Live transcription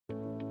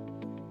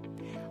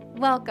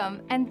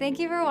Welcome, and thank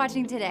you for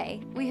watching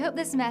today. We hope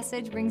this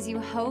message brings you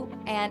hope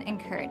and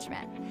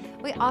encouragement.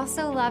 We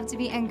also love to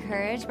be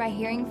encouraged by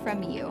hearing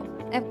from you.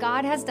 If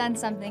God has done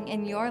something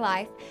in your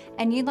life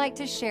and you'd like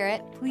to share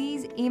it,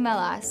 please email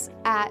us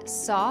at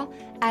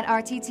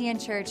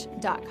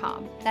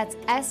saw@rttnchurch.com. That's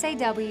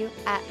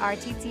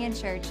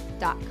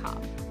SAW@rttnchurch.com.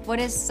 What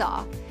is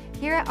SAW?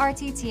 Here at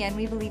RTTN,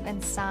 we believe in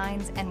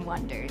signs and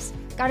wonders.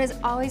 God is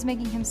always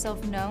making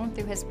himself known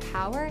through his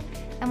power,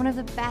 and one of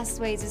the best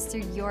ways is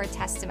through your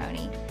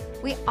testimony.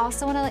 We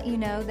also want to let you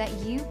know that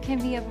you can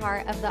be a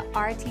part of the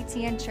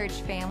RTTN Church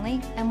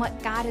family and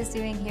what God is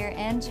doing here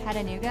in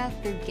Chattanooga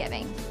through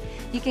giving.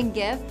 You can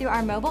give through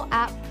our mobile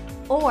app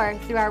or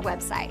through our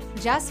website.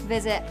 Just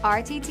visit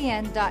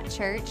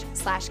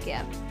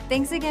rttn.church/give.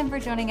 Thanks again for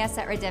joining us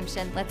at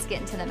Redemption. Let's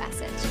get into the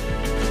message.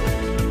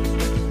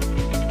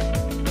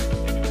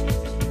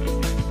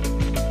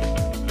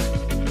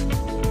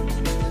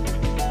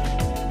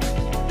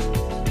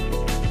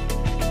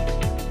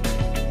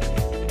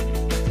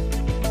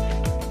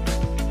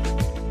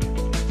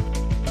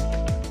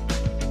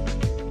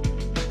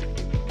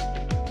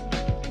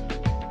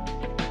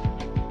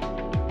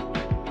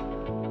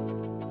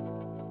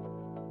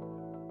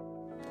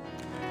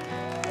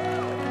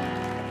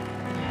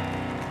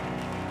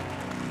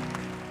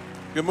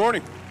 Good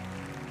morning.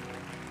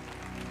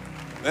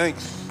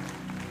 Thanks.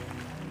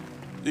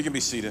 You can be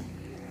seated.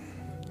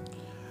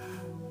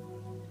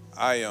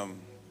 I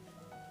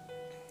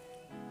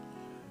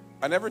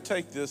never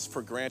take this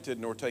for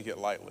granted nor take it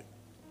lightly.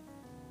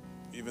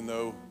 Even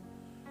though,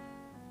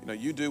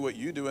 you do what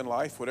you do in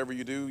life, whatever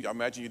you do, I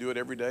imagine you do it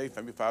every day,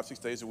 maybe 5-6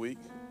 days a week.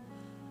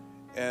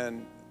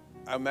 And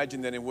I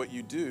imagine that in what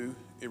you do,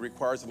 it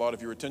requires a lot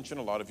of your attention,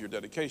 a lot of your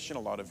dedication,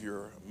 a lot of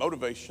your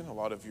motivation, a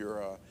lot of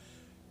your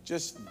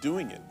just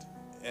doing it.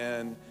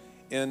 And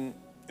in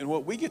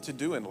what we get to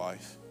do in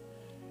life,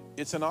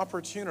 it's an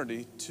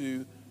opportunity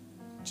to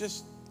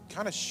just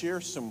kind of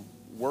share some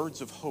words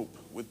of hope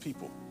with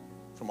people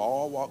from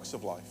all walks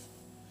of life.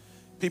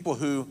 People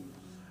who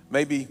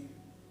maybe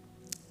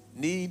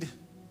need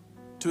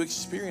to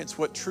experience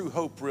what true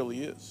hope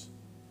really is.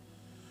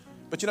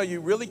 But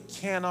you really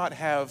cannot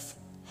have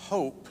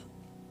hope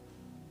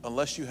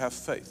unless you have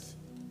faith.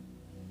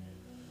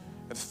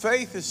 And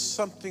faith is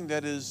something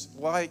that is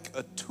like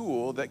a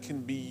tool that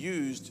can be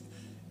used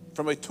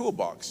from a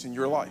toolbox in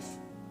your life.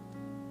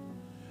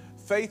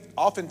 Faith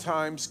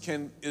oftentimes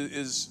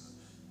is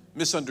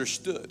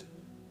misunderstood.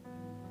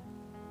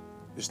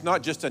 It's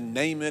not just a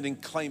name it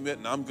and claim it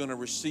and I'm going to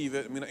receive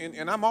it.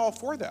 And I'm all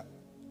for that.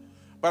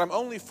 But I'm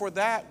only for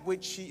that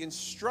which he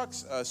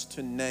instructs us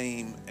to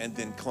name and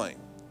then claim.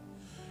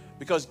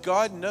 Because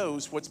God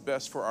knows what's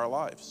best for our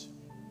lives.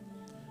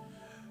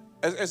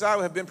 As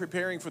I have been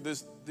preparing for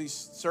these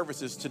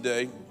services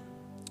today,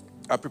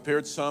 I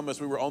prepared some as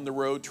we were on the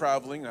road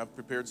traveling. I've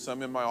prepared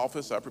some in my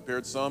office. I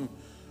prepared some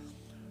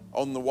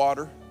on the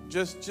water,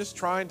 just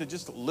trying to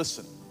just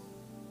listen.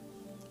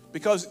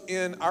 Because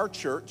in our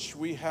church,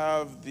 we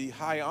have the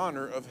high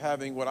honor of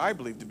having what I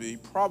believe to be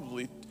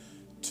probably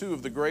two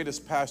of the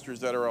greatest pastors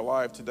that are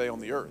alive today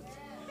on the earth.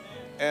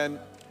 And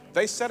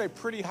they set a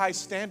pretty high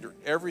standard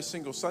every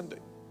single Sunday.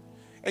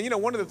 And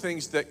one of the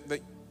things that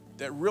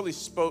really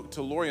spoke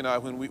to Lori and I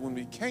when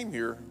we came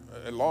here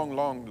a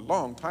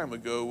long time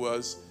ago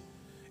was,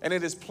 and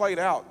it has played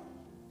out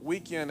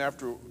week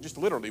after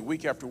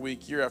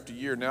week, year after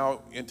year,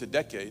 now into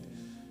decade,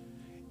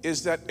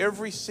 is that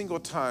every single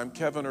time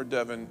Kevin or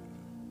Devin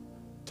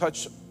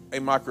touch a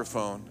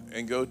microphone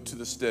and go to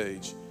the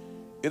stage,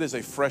 it is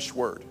a fresh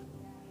word.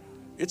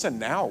 It's a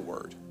now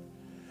word.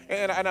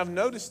 And I've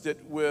noticed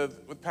it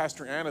with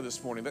Pastor Anna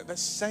this morning, that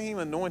same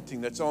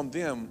anointing that's on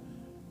them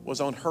was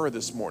on her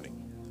this morning.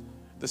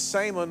 The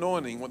same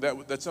anointing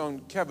that's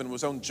on Kevin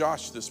was on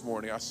Josh this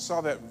morning. I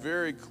saw that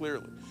very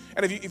clearly.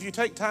 And if you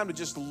take time to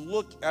just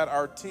look at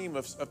our team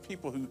of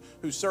people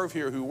who serve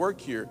here, who work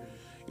here,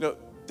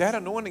 that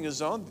anointing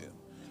is on them.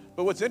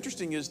 But what's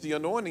interesting is the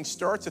anointing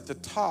starts at the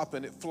top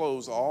and it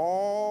flows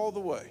all the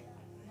way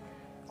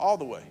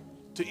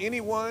to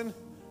anyone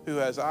who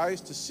has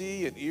eyes to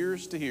see and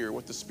ears to hear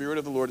what the Spirit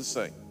of the Lord is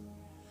saying.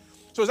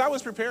 So as I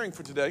was preparing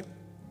for today,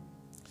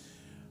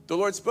 the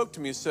Lord spoke to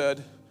me and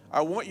said,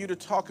 I want you to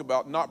talk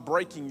about not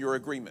breaking your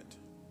agreement.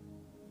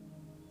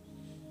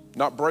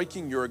 Not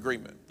breaking your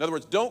agreement. In other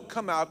words, don't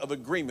come out of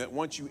agreement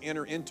once you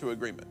enter into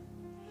agreement.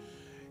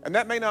 And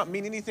that may not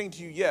mean anything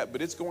to you yet,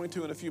 but it's going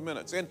to in a few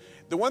minutes. And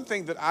the one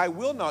thing that I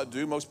will not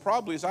do, most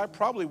probably, is I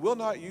probably will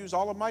not use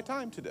all of my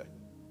time today.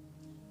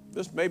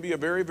 This may be a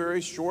very,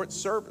 very short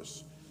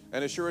service.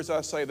 And as sure as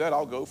I say that,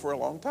 I'll go for a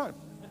long time.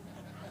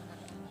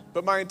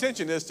 But my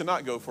intention is to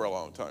not go for a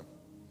long time.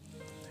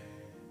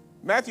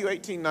 Matthew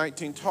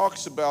 18:19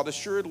 talks about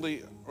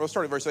assuredly,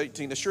 start at verse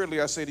 18,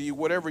 assuredly I say to you,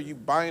 whatever you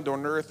bind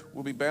on earth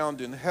will be bound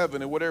in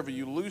heaven, and whatever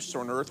you loose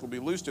on earth will be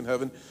loosed in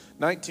heaven.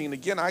 19,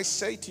 again, I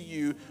say to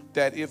you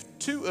that if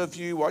two of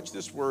you, watch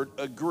this word,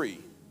 agree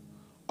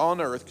on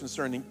earth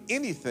concerning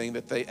anything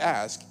that they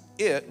ask,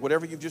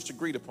 whatever you've just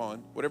agreed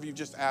upon, whatever you've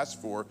just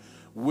asked for,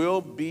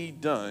 will be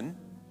done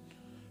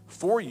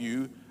for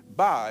you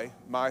by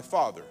my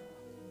Father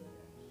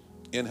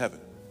in heaven.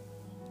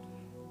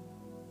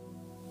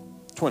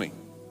 20,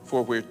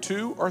 for where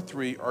 2 or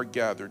 3 are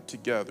gathered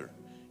together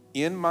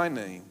in my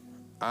name,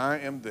 I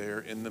am there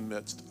in the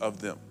midst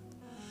of them.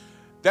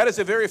 That is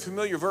a very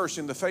familiar verse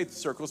in the faith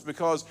circles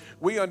because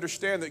we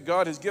understand that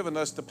God has given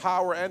us the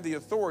power and the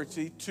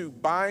authority to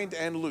bind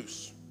and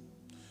loose,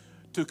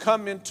 to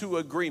come into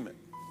agreement.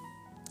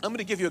 I'm going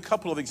to give you a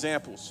couple of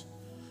examples.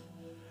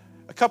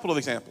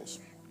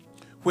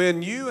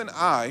 When you and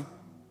I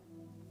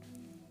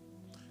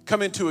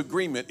come into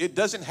agreement, it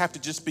doesn't have to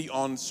just be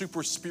on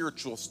super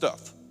spiritual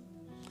stuff,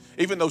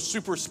 even though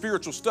super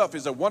spiritual stuff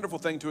is a wonderful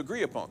thing to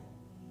agree upon.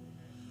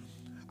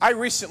 I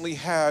recently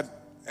had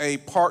a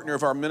partner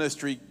of our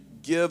ministry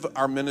give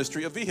our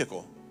ministry a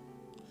vehicle,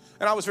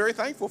 and I was very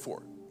thankful for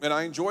it, and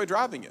I enjoy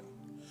driving it.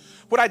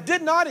 What I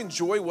did not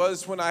enjoy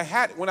was when I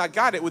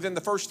got it, within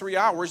the first 3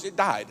 hours, it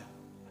died.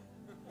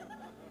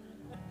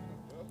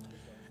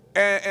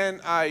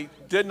 And I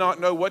did not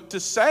know what to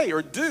say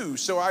or do,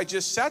 so I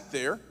just sat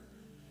there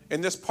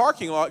in this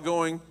parking lot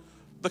going,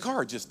 the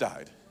car just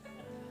died.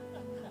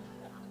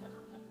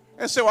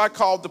 And so I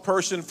called the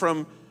person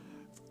from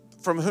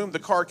whom the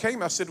car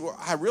came. I said, well,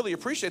 I really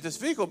appreciate this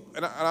vehicle,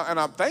 and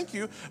I thank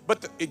you,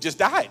 but it just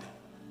died.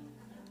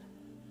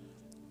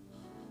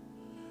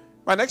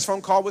 My next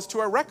phone call was to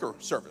a wrecker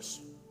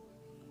service,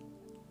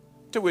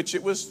 to which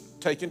it was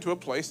taken to a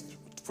place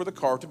for the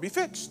car to be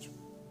fixed.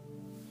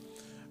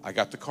 I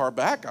got the car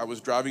back. I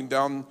was driving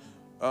down,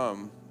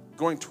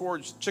 going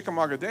towards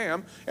Chickamauga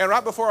Dam, and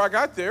right before I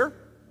got there,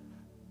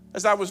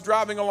 as I was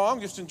driving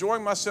along, just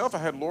enjoying myself, I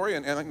had Lori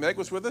and Meg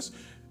was with us,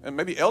 and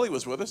maybe Ellie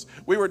was with us.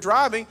 We were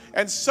driving,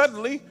 and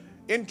suddenly,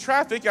 in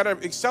traffic at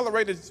an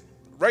accelerated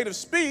rate of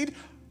speed,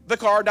 the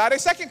car died a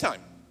second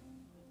time.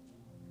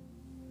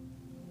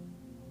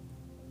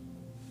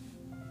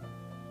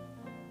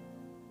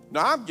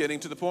 Now I'm getting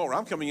to the point where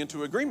I'm coming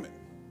into agreement.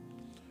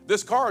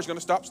 This car is going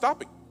to stop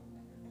stopping.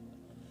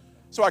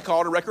 So I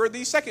called a wrecker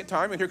the second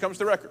time, and here comes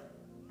the wrecker.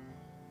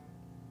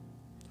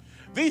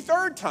 The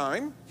third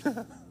time,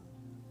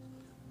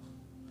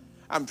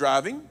 I'm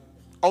driving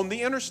on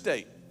the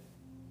interstate.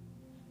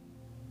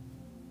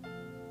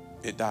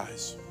 It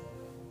dies.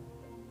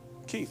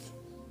 Keith,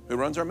 who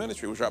runs our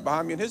ministry, was right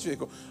behind me in his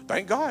vehicle.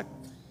 Thank God.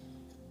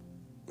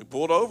 We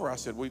pulled over. I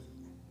said,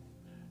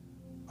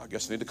 I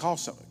guess I need to call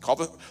something.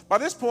 By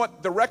this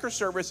point, the wrecker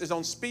service is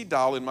on speed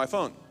dial in my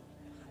phone.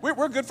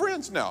 We're good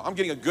friends now. I'm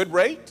getting a good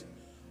rate.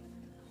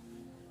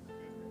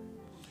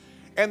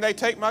 And they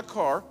take my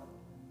car,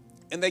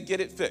 and they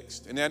get it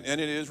fixed, and it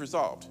is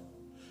resolved.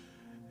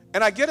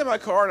 And I get in my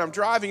car, and I'm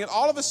driving, and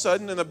all of a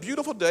sudden, in a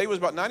beautiful day, it was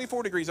about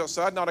 94 degrees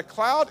outside, not a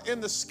cloud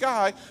in the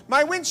sky,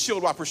 my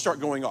windshield wipers start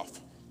going off.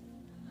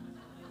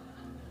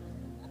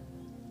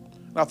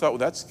 And I thought, well,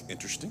 that's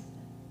interesting.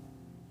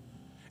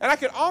 And I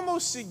could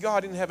almost see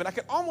God in heaven. I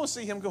could almost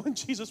see him going,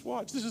 Jesus,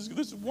 watch.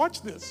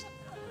 Watch this.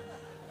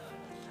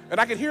 And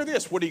I could hear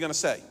this. What are you going to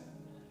say?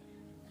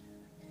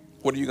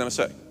 What are you going to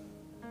say?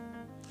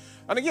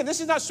 And again, this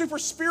is not super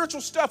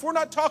spiritual stuff. We're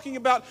not talking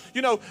about,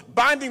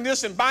 binding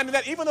this and binding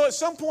that. Even though at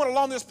some point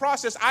along this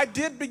process, I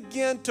did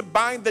begin to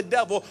bind the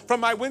devil from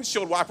my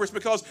windshield wipers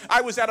because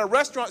I was at a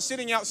restaurant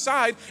sitting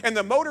outside and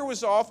the motor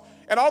was off.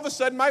 And all of a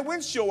sudden, my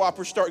windshield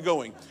wipers start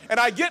going. And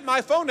I get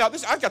my phone out.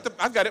 I've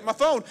got it in my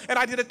phone. And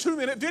I did a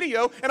 2-minute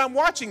video. And I'm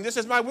watching this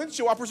as my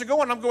windshield wipers are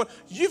going. And I'm going,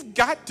 you've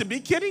got to be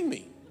kidding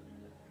me.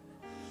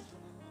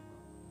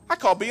 I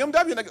call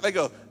BMW. And they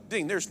go,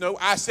 Dean,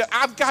 I said,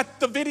 I've got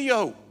the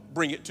video.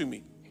 Bring it to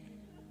me.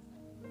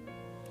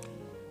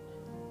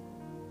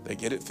 They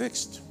get it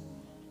fixed.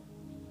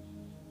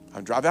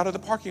 I drive out of the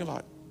parking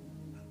lot.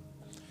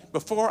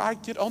 Before I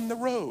get on the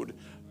road,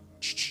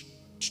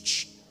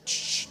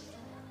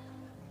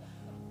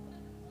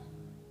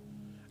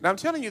 now I'm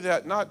telling you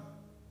that not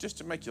just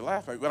to make you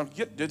laugh,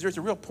 but there's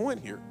a real point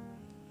here.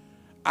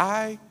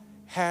 I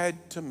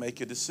had to make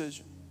a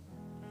decision.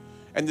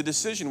 And the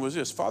decision was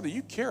this: Father,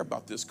 you care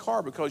about this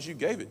car because you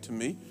gave it to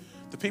me.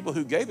 The people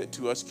who gave it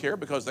to us care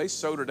because they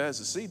sowed it as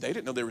a seed. They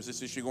didn't know there was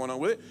this issue going on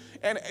with it.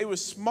 And it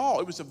was small.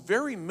 It was a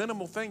very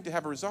minimal thing to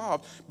have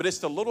resolved, but it's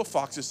the little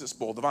foxes that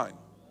spoil the vine.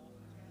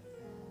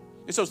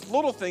 It's those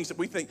little things that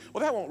we think,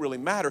 well, that won't really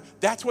matter.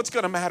 That's what's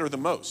going to matter the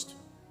most.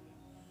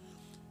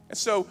 And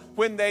so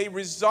when they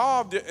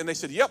resolved it and they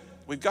said, yep,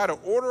 we've got to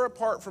order a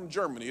part from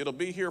Germany. It'll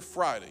be here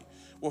Friday.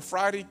 Well,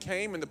 Friday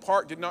came and the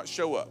part did not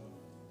show up.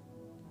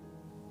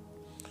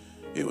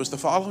 It was the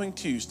following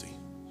Tuesday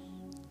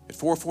at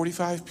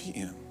 4:45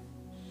 p.m.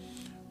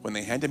 when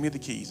they handed me the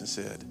keys and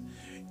said,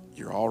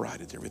 you're all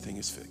right, everything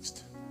is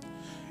fixed.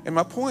 And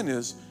my point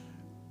is,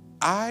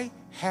 I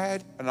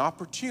had an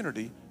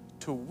opportunity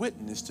to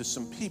witness to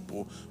some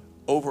people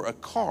over a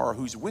car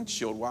whose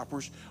windshield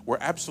wipers were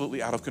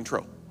absolutely out of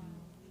control.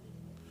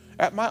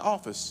 At my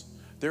office,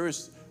 there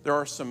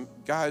are some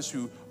guys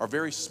who are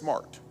very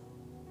smart,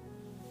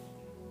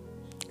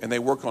 and they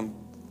work on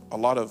a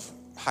lot of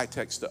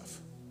high-tech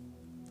stuff.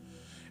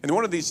 And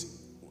one of these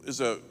is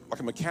like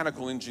a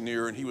mechanical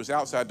engineer, and he was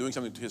outside doing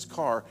something to his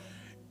car,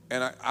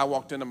 And I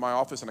walked into my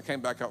office and I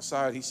came back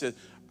outside. He said,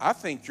 I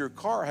think your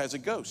car has a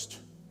ghost.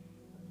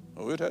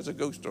 Oh, it has a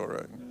ghost, all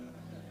right.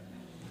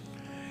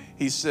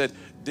 He said,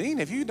 Dean,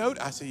 have you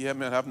noticed? I said, yeah,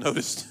 man, I've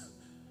noticed.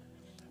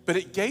 But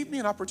it gave me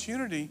an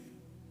opportunity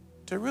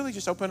to really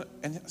just open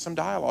some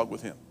dialogue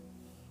with him.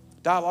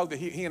 Dialogue that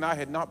he and I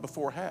had not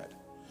before had.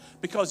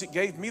 Because it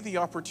gave me the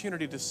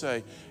opportunity to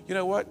say, you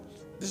know what?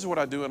 This is what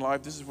I do in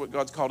life. This is what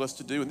God's called us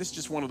to do. And this is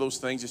just one of those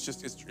things.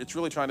 It's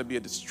really trying to be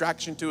a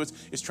distraction to us.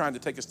 It's trying to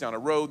take us down a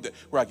road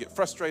where I get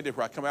frustrated,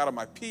 where I come out of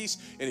my peace.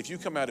 And if you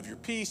come out of your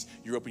peace,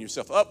 you open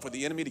yourself up for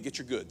the enemy to get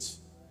your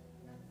goods.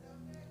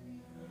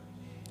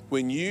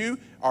 When you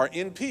are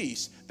in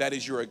peace, that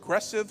is your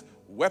aggressive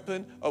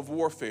weapon of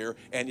warfare,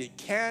 and it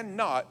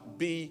cannot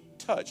be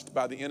touched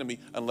by the enemy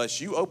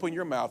unless you open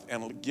your mouth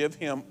and give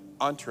him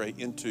entree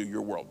into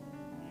your world.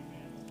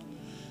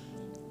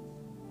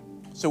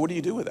 So what do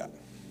you do with that?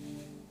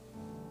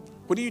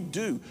 What do you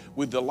do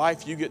with the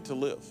life you get to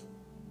live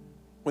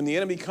when the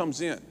enemy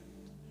comes in?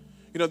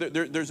 You know,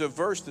 there's a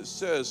verse that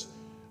says,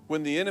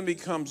 when the enemy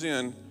comes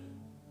in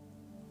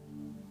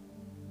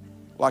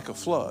like a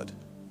flood,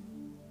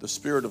 the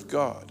Spirit of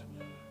God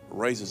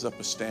raises up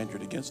a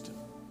standard against him.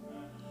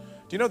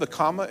 Do you know the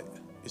comma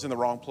is in the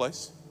wrong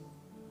place?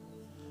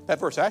 That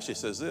verse actually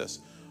says this: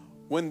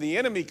 when the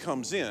enemy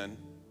comes in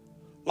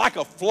like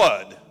a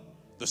flood,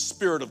 the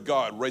Spirit of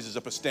God raises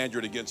up a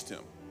standard against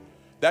him.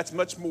 That's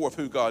much more of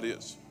who God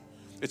is.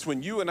 It's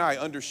when you and I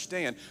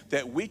understand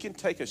that we can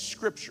take a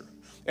scripture.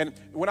 And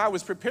when I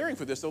was preparing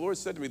for this, the Lord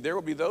said to me, there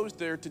will be those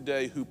there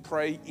today who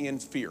pray in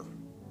fear.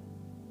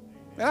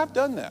 And I've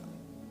done that.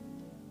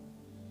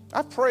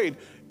 I've prayed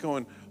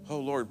going, oh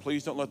Lord,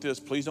 please don't let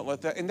this, please don't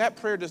let that. And that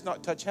prayer does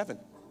not touch heaven.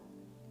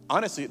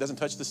 Honestly, it doesn't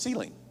touch the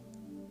ceiling.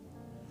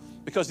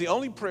 Because the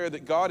only prayer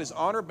that God is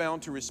honor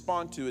bound to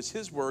respond to is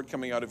his word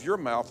coming out of your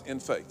mouth in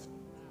faith.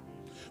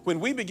 When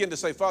we begin to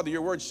say, Father,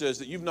 your word says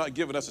that you've not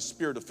given us a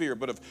spirit of fear,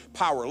 but of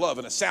power, love,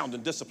 and a sound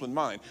and disciplined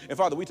mind. And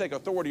Father, we take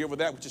authority over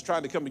that which is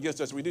trying to come against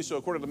us. We do so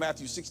according to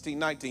Matthew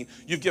 16:19.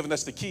 You've given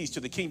us the keys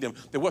to the kingdom,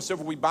 that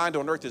whatsoever we bind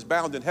on earth is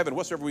bound in heaven.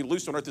 Whatsoever we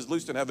loose on earth is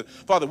loosed in heaven.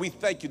 Father, we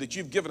thank you that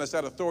you've given us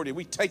that authority.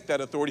 We take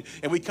that authority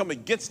and we come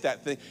against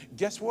that thing.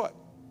 Guess what?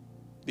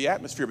 The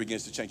atmosphere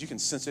begins to change. You can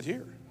sense it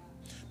here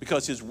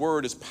because his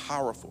word is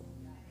powerful.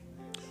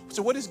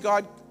 So what is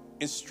God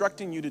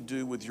instructing you to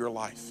do with your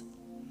life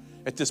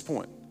at this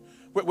point?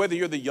 Whether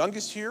you're the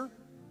youngest here,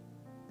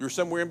 you're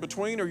somewhere in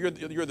between, or you're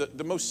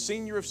the most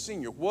senior of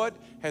senior, what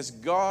has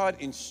God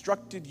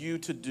instructed you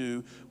to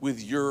do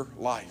with your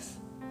life?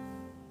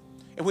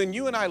 And when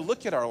you and I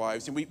look at our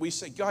lives and we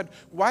say, God,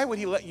 why would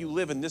he let you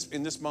live in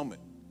this moment?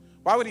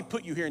 Why would he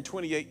put you here in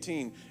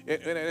 2018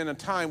 in a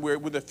time where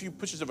with a few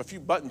pushes of a few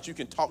buttons you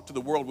can talk to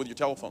the world with your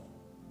telephone?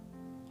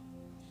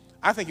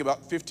 I think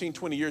about 15,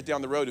 20 years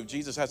down the road, if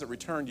Jesus hasn't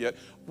returned yet,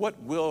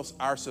 what will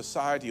our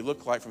society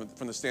look like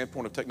from the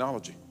standpoint of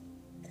technology?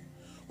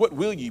 What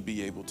will you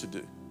be able to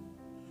do?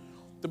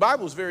 The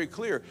Bible is very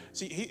clear.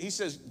 See, he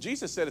says,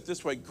 Jesus said it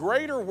this way,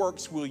 greater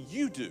works will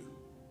you do.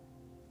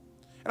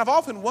 And I've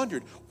often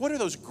wondered, what are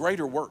those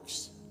greater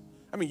works?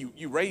 I mean,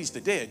 you raised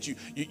the dead, you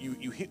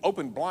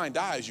opened blind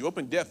eyes, you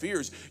opened deaf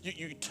ears,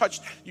 you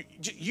touched,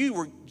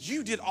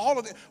 you did all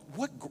of that.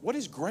 What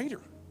is greater?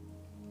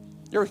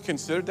 You ever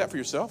considered that for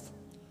yourself?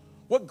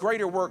 What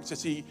greater works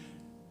has he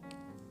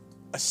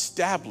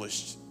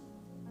established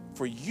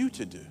for you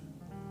to do?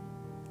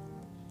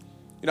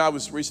 You know, I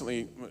was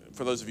recently,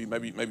 for those of you,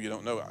 maybe you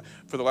don't know,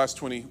 for the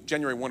last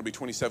January 1 will be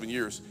 27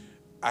 years,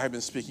 I have been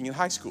speaking in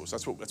high schools.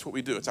 That's what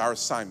we do. It's our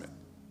assignment.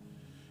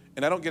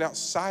 And I don't get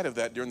outside of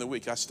that during the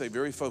week. I stay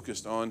very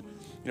focused on,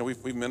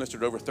 we've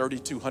ministered over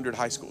 3,200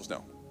 high schools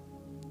now.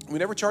 We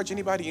never charge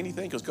anybody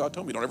anything because God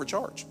told me don't ever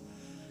charge.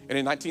 And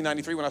in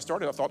 1993, when I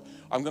started, I thought,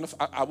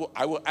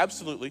 I will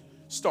absolutely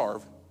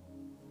starve.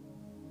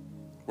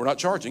 We're not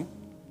charging.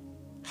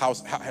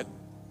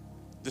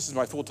 This is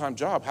my full-time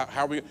job.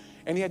 How are we?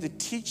 And he had to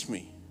teach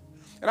me.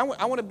 And I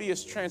want to be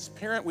as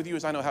transparent with you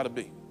as I know how to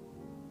be.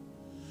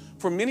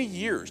 For many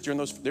years during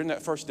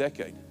that first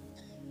decade,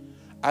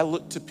 I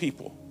looked to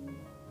people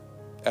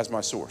as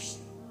my source.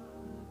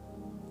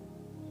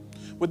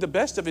 With the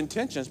best of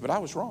intentions, but I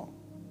was wrong.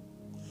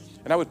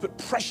 And I would put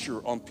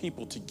pressure on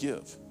people to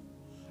give.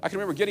 I can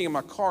remember getting in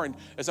my car, and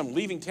as I'm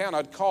leaving town,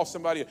 I'd call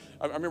somebody.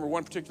 I remember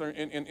one particular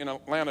in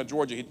Atlanta,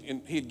 Georgia.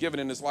 He had given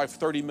in his life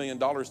 $30 million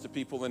to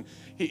people, and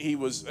he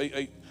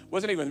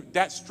wasn't even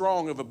that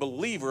strong of a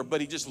believer, but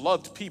he just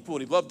loved people,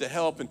 and he loved to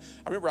help. And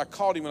I remember I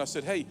called him, and I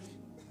said, hey,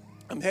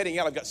 I'm heading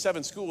out. I've got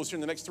 7 schools here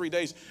in the next 3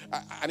 days.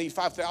 I need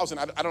 $5,000.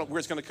 I don't know where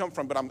it's going to come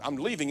from, but I'm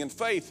leaving in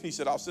faith. He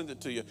said, I'll send it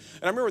to you.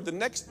 And I remember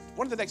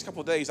one of the next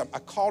couple of days, I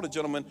called a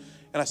gentleman,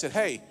 and I said,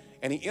 hey,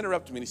 and he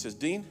interrupted me, and he says,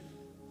 Dean,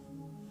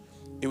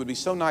 it would be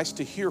so nice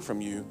to hear from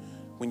you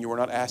when you were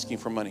not asking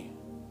for money.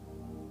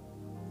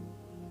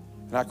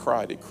 And I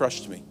cried. It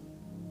crushed me.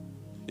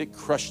 It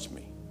crushed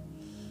me.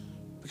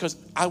 Because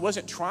I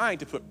wasn't trying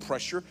to put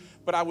pressure,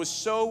 but I was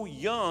so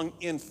young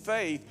in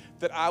faith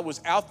that I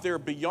was out there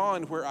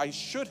beyond where I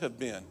should have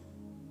been.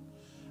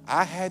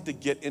 I had to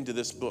get into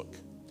this book.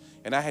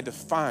 And I had to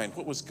find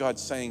what was God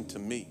saying to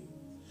me.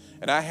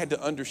 And I had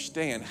to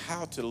understand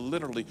how to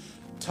literally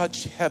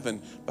touch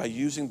heaven by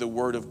using the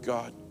word of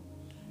God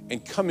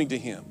and coming to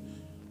him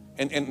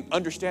and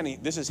understanding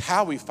this is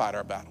how we fight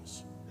our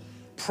battles.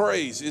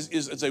 Praise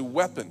is a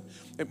weapon.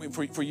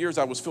 For years,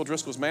 I was Phil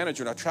Driscoll's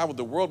manager, and I traveled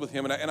the world with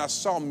him, and I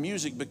saw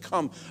music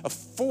become a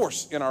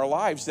force in our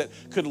lives that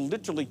could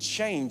literally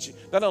change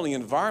not only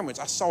environments.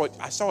 I saw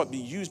it be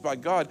used by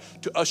God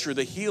to usher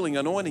the healing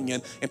anointing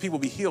in, and people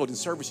be healed in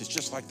services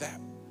just like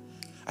that.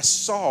 I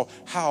saw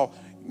how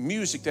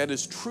music that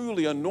is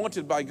truly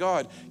anointed by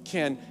God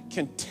can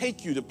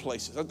take you to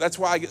places. That's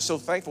why I get so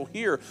thankful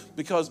here,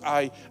 because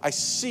I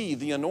see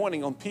the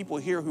anointing on people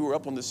here who are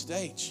up on the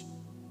stage.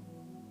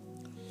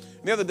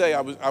 The other day,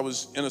 I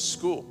was in a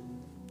school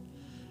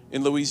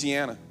in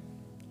Louisiana,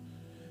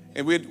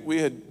 and we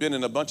had been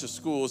in a bunch of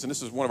schools, and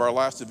this was one of our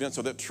last events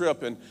of that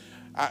trip, and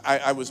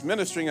I was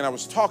ministering, and I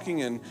was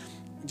talking and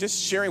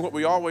just sharing what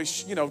we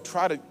always,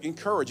 try to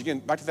encourage. Again,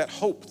 back to that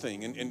hope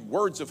thing and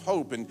words of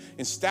hope and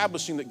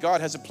establishing that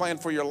God has a plan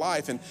for your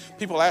life. And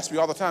people ask me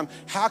all the time,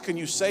 how can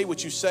you say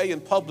what you say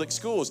in public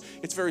schools?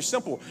 It's very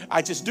simple.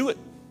 I just do it.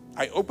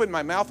 I open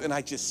my mouth and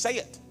I just say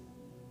it.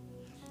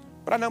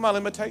 But I know my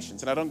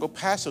limitations, and I don't go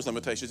past those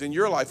limitations. In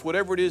your life,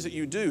 whatever it is that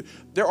you do,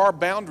 there are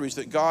boundaries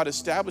that God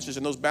establishes,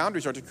 and those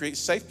boundaries are to create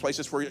safe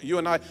places for you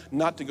and I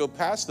not to go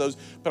past those.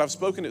 But I've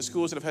spoken at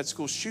schools that have had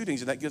school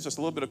shootings, and that gives us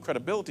a little bit of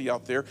credibility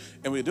out there.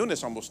 And we've been doing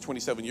this almost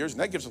 27 years,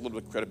 and that gives us a little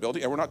bit of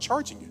credibility, and we're not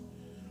charging you.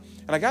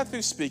 And I got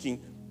through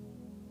speaking,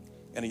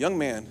 and a young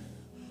man,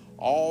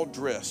 all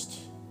dressed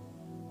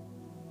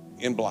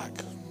in black.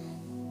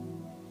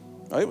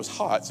 Now, it was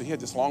hot, so he had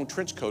this long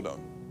trench coat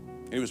on,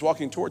 and he was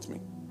walking towards me.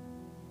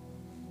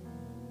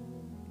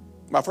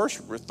 My first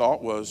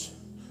thought was,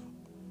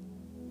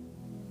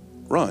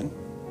 run.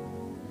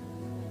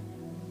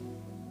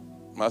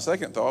 My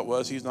second thought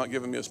was, he's not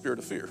giving me a spirit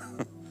of fear.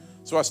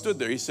 So I stood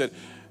there. He said,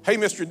 hey,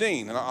 Mr.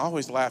 Dean. And I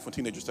always laugh when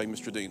teenagers say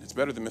Mr. Dean. It's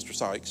better than Mr.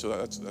 Sykes, so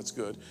that's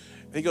good.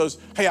 He goes,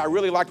 hey, I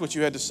really liked what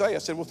you had to say. I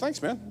said, well,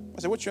 thanks, man.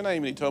 I said, what's your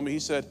name? And he told me, he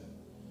said,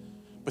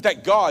 but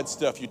that God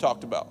stuff you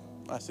talked about.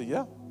 I said,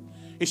 yeah.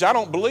 He said, I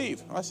don't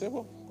believe. I said,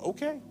 well,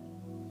 okay.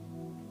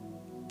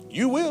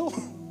 You will.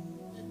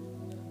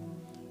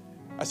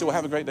 I said, well,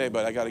 have a great day,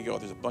 but I got to go.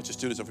 There's a bunch of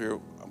students over here.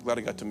 I'm glad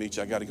I got to meet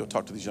you. I got to go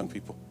talk to these young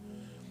people.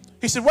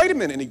 He said, wait a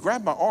minute. And he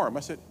grabbed my arm. I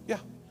said, yeah.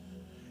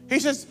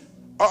 He says,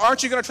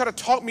 aren't you going to try to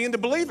talk me into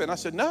believing? I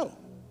said, no.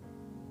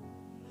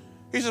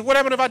 He says, what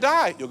happened if I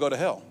die? You'll go to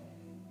hell.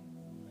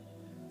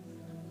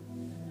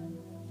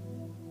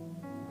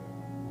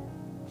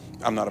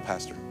 I'm not a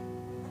pastor.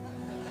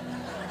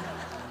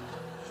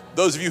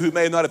 Those of you who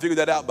may not have figured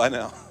that out by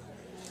now,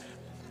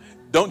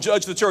 don't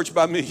judge the church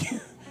by me.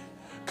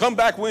 Come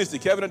back Wednesday.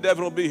 Kevin and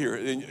Devin will be here.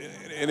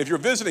 And if you're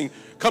visiting,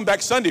 come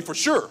back Sunday for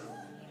sure,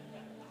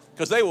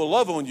 because they will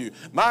love on you.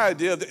 My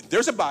idea,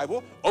 there's a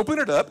Bible. Open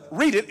it up.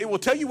 Read it. It will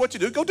tell you what to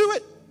do. Go do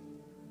it.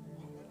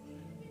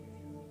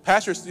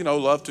 Pastors,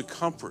 love to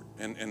comfort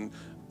and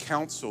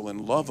counsel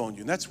and love on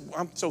you. And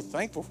I'm so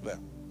thankful for that.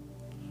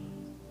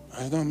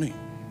 That's not me.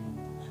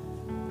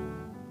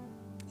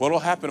 What will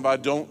happen if I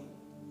don't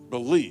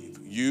believe?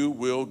 You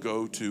will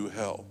go to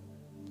hell.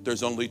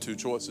 There's only two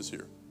choices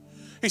here.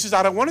 He says,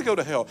 I don't want to go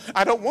to hell.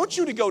 I don't want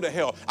you to go to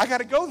hell. I got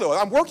to go, though.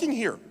 I'm working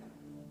here.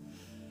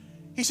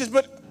 He says,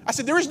 but I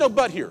said, there is no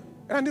but here.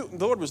 And I knew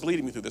the Lord was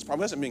leading me through this. I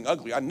wasn't being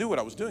ugly. I knew what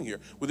I was doing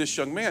here with this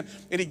young man.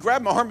 And he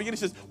grabbed my arm again. He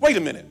says, wait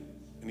a minute.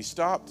 And he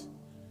stopped,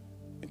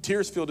 and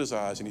tears filled his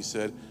eyes. And he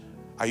said,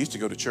 I used to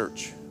go to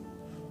church.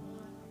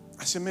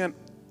 I said, man,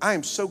 I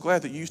am so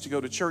glad that you used to go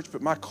to church,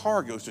 but my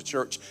car goes to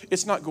church.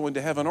 It's not going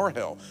to heaven or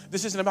hell.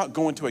 This isn't about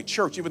going to a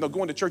church, even though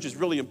going to church is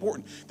really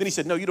important. Then he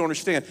said, no, you don't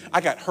understand.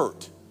 I got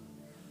hurt.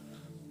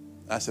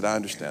 I said, I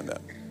understand that.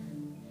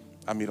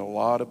 I meet a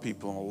lot of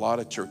people in a lot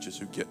of churches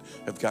who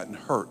have gotten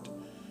hurt,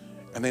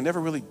 and they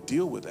never really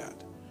deal with that.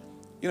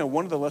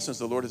 One of the lessons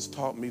the Lord has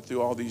taught me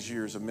through all these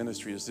years of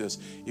ministry is this: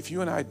 if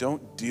you and I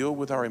don't deal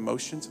with our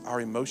emotions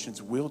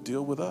will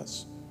deal with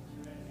us.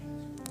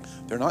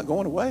 They're not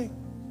going away.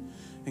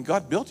 And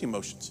God built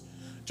emotions.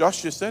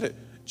 Josh just said it.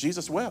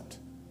 Jesus wept.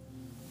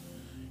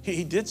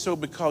 He did so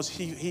because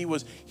he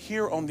was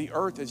here on the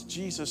earth as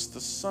Jesus, the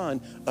Son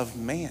of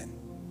Man.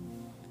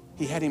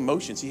 He had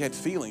emotions. He had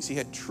feelings. He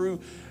had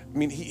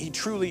he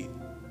truly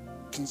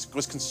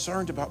was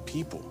concerned about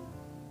people.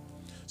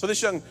 So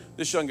this young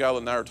guy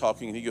and I are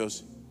talking, and he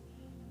goes,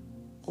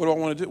 what do I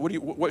want to do?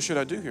 What should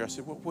I do here? I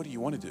said, well, what do you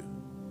want to do?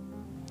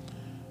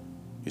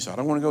 He said, I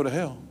don't want to go to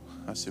hell.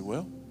 I said,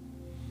 well,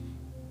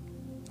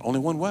 only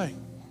one way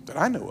that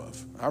I know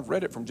of. I've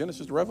read it from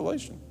Genesis to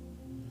Revelation.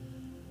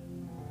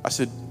 I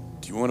said,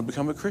 do you want to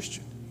become a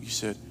Christian? He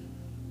said,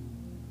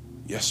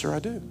 yes, sir, I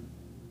do.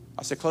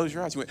 I said, close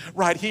your eyes. He went,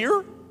 right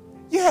here?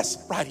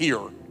 Yes, right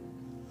here.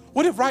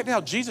 What if right now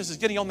Jesus is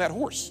getting on that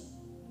horse?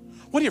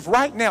 What if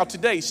right now,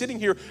 today, sitting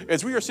here,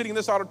 as we are sitting in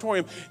this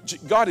auditorium,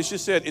 God has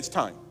just said, it's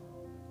time.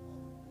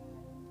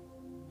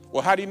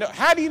 Well, how do you know?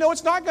 How do you know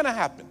it's not going to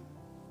happen?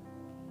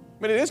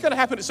 I mean, it is going to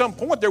happen at some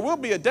point. There will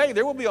be a day,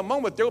 there will be a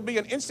moment, there will be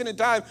an instant in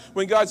time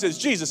when God says,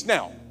 Jesus,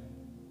 now.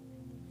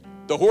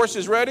 The horse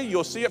is ready.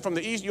 You'll see it from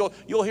the east.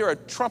 You'll hear a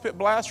trumpet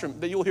blast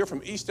that you'll hear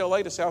from East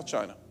LA to South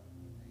China.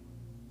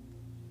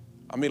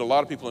 I meet a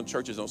lot of people in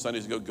churches on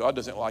Sundays who go, God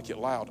doesn't like it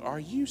loud. Are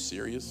you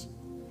serious?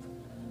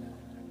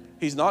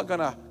 He's not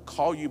going to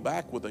call you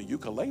back with a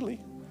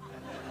ukulele.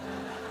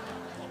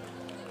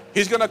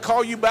 He's going to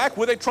call you back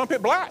with a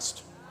trumpet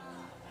blast.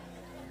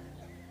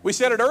 We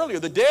said it earlier.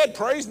 The dead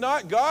praise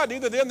not God,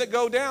 neither them that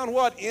go down,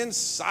 what? In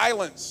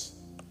silence.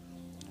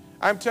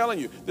 I'm telling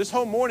you, this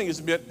whole morning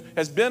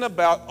has been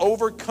about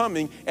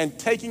overcoming and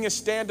taking a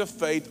stand of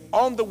faith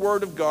on the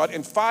Word of God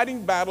and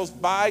fighting battles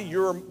by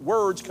your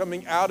words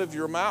coming out of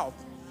your mouth.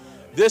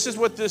 This is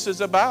what this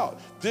is about.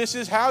 This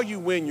is how you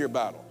win your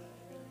battle.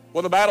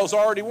 Well, the battle's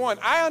already won.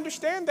 I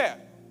understand that.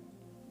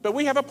 But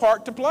we have a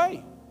part to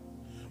play.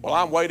 Well,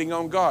 I'm waiting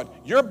on God.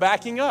 You're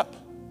backing up.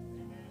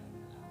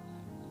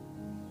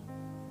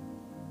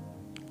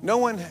 No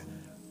one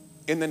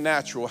in the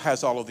natural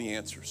has all of the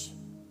answers.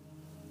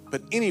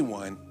 But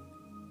anyone,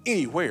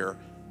 anywhere,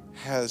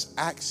 has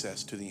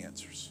access to the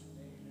answers.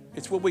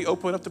 It's when we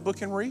open up the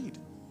book and read.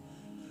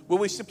 When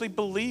we simply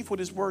believe what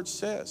His Word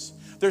says.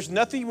 There's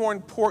nothing more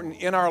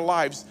important in our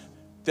lives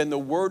than the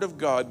Word of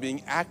God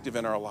being active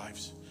in our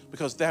lives.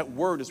 Because that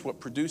Word is what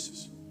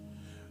produces.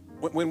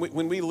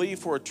 When we leave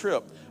for a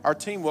trip, our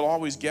team will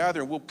always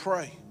gather and we'll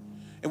pray.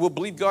 And we'll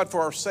believe God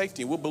for our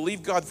safety. We'll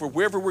believe God for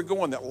wherever we're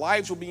going, that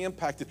lives will be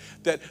impacted,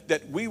 that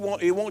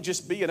it won't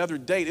just be another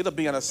date. It'll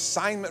be an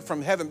assignment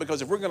from heaven,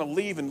 because if we're going to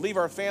leave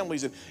our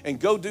families and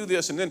go do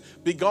this and then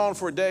be gone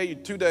for a day,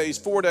 2 days,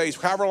 4 days,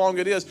 however long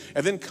it is,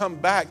 and then come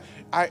back,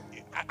 I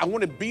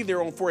want to be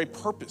there for a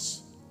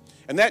purpose.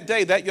 And that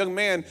day, that young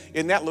man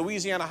in that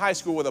Louisiana high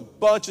school with a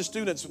bunch of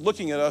students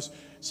looking at us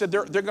said,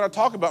 they're going to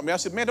talk about me. I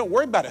said, man, don't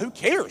worry about it. Who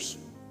cares?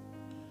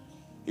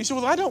 He said,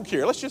 well, I don't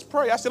care. Let's just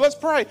pray. I said, let's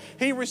pray.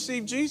 He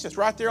received Jesus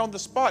right there on the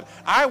spot.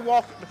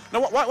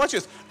 Watch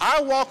this.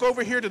 I walk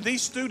over here to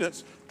these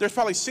students. There's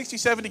probably 60,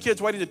 70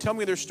 kids waiting to tell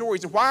me their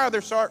stories. And why are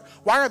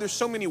there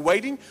so many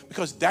waiting?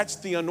 Because that's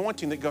the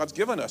anointing that God's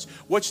given us.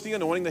 What's the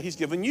anointing that He's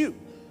given you?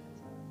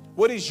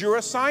 What is your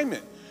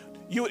assignment?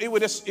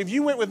 If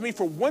you went with me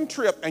for one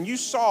trip and you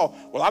saw,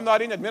 well, I'm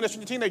not in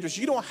administering to teenagers.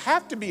 You don't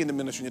have to be in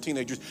administering to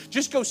teenagers.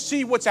 Just go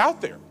see what's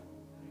out there.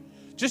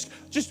 Just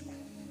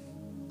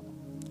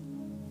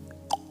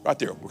right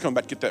there. We're coming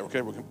back to get that,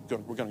 okay? We're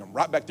going to come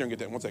right back there and get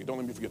that. 1 second. Don't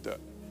let me forget that.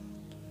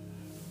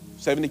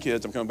 70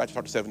 kids. I'm coming back to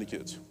talk to 70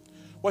 kids.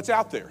 What's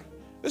out there?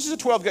 This is a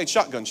 12-gauge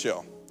shotgun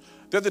shell.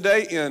 The other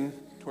day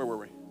where were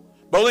we?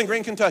 Bowling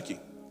Green, Kentucky.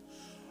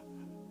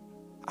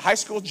 A high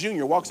school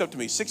junior walks up to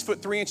me,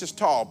 6'3"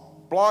 tall,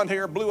 blonde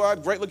hair,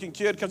 blue-eyed, great-looking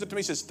kid, comes up to me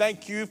and says,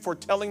 thank you for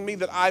telling me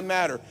that I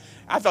matter.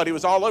 I thought he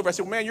was all over. I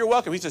said, well, man, you're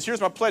welcome. He says,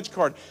 here's my pledge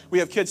card. We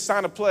have kids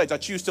sign a pledge. I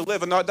choose to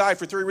live and not die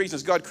for 3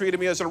 reasons. God created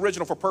me as an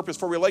original for purpose,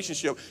 for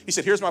relationship. He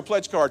said, here's my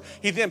pledge card.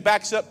 He then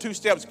backs up 2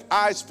 steps,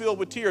 eyes filled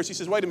with tears. He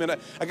says, wait a minute,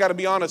 I got to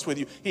be honest with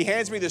you. He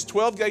hands me this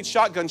 12-gauge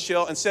shotgun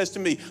shell and says to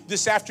me,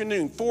 this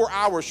afternoon, 4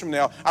 hours from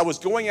now, I was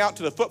going out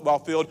to the football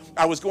field.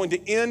 I was going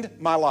to end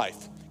my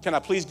life. Can I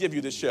please give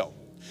you this shell?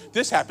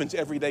 This happens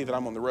every day that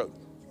I'm on the road.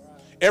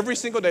 Every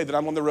single day that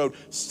I'm on the road,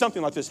 something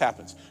like this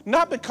happens.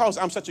 Not because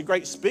I'm such a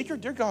great speaker,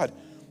 dear God.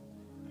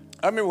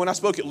 I remember when I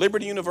spoke at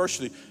Liberty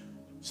University,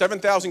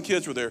 7,000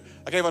 kids were there.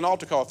 I gave an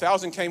altar call.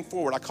 1,000 came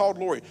forward. I called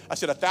Lori. I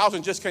said,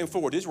 1,000 just came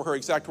forward. These were her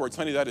exact words.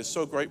 Honey, that is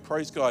so great.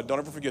 Praise God. Don't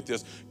ever forget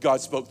this.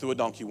 God spoke through a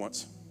donkey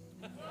once.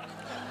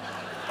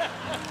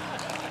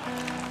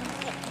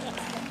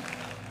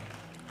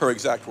 Her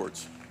exact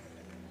words.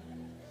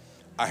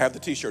 I have the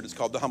T-shirt. It's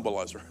called The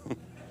Humbleizer.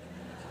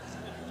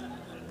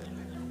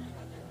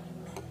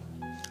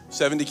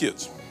 70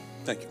 kids.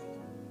 Thank you.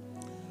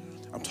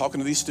 I'm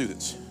talking to these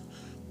students.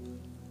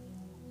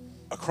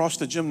 Across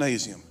the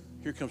gymnasium,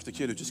 here comes the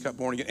kid who just got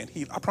born again,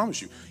 and I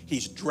promise you,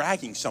 he's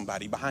dragging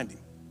somebody behind him.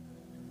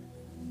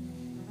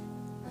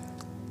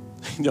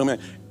 Young man,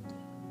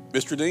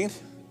 Mr. Dean,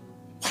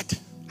 what?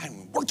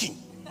 I'm working.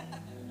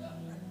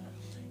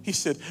 He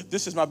said,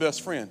 this is my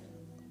best friend.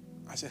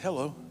 I said,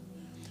 hello.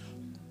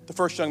 The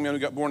first young man who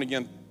got born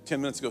again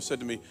 10 minutes ago said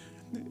to me,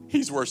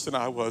 he's worse than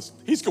I was.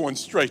 He's going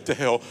straight to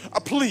hell.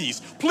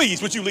 Please,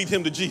 would you lead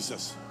him to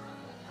Jesus?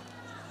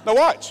 Now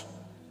watch.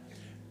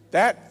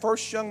 That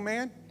first young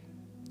man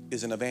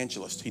is an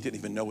evangelist. He didn't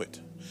even know it,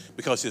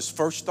 because his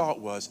first thought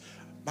was,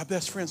 my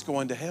best friend's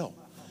going to hell.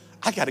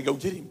 I got to go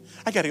get him.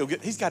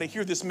 He's got to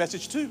hear this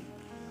message too.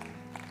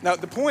 Now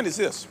the point is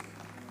this.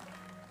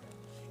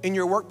 In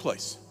your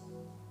workplace,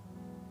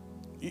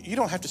 you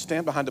don't have to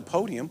stand behind a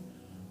podium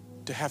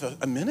to have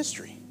a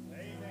ministry.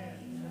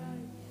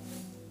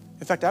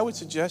 In fact, I would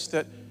suggest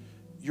that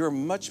you're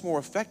much more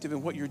effective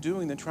in what you're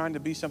doing than trying to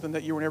be something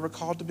that you were never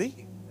called to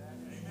be.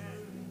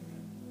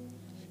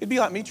 It'd be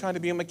like me trying to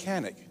be a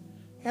mechanic.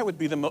 That would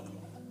be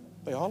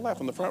they all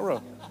laugh on the front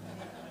row.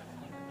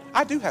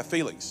 I do have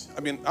feelings.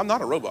 I mean, I'm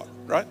not a robot,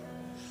 right?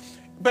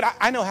 But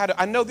I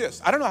know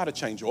this. I don't know how to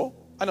change oil.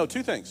 I know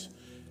 2 things.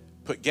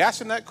 Put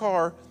gas in that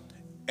car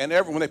And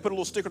when they put a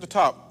little sticker at the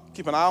top,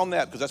 keep an eye on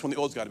that because that's when the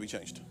oil's got to be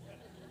changed.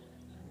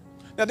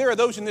 Now, there are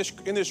those in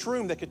this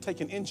room that could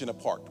take an engine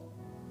apart.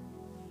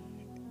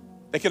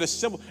 They could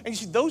assemble. And you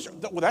see,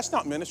 that's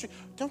not ministry.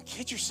 Don't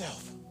kid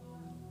yourself.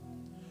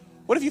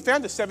 What if you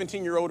found a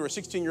 17-year-old or a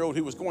 16-year-old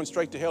who was going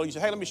straight to hell? You say,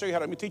 hey,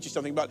 let me teach you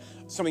something about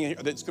something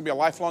that's going to be a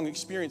lifelong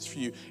experience for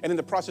you. And in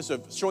the process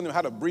of showing them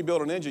how to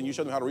rebuild an engine, you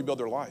show them how to rebuild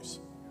their lives.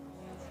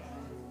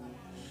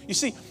 You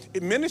see,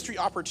 ministry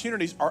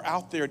opportunities are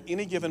out there at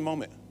any given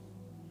moment.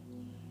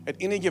 At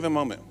any given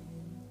moment.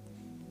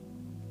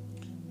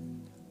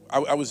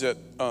 I was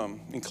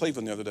in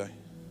Cleveland the other day.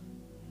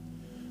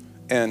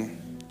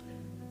 And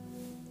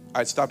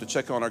I stopped to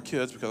check on our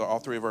kids because all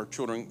three of our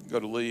children go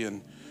to Lee.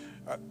 And,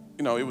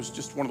 it was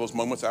just one of those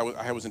moments.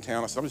 I was in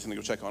town. I said, I'm just going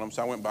to go check on them.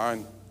 So I went by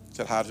and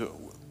said hi to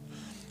them.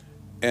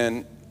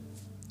 And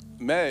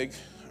Meg,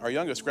 our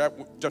youngest,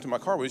 jumped in my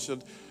car. We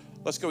said,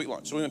 let's go eat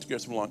lunch. So we went to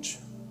get some lunch.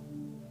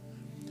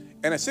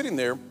 And as sitting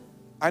there,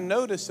 I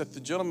noticed that the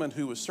gentleman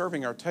who was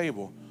serving our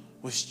table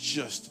was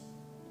just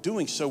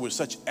doing so with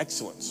such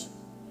excellence.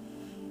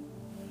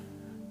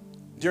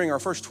 During our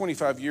first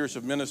 25 years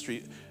of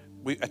ministry,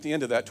 at the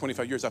end of that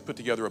 25 years, I put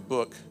together a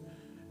book,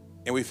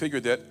 and we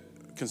figured that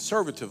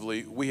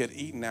conservatively, we had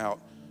eaten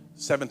out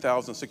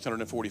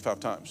 7,645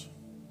 times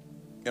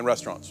in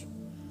restaurants.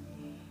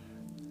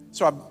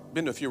 So I've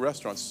been to a few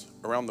restaurants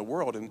around the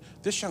world, and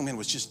this young man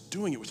was just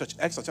doing it with such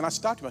excellence. And I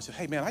stopped him. I said,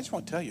 hey, man, I just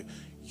want to tell you,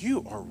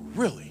 you are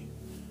really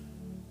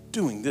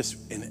doing this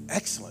in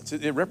excellence.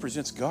 It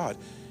represents God.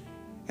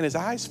 And his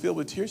eyes filled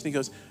with tears, and he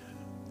goes,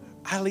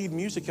 I lead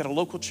music at a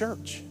local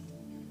church.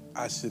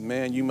 I said,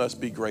 man, you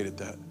must be great at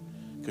that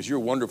because you're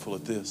wonderful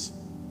at this.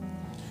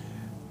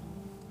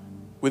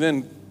 We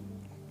then,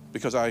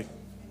 because I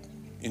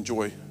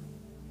enjoy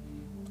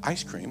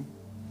ice cream,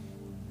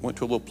 went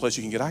to a little place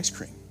you can get ice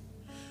cream.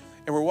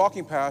 And we're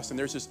walking past, and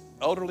there's this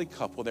elderly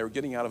couple. They were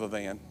getting out of a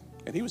van,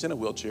 and he was in a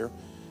wheelchair.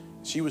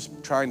 She was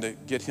trying to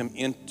get him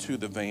into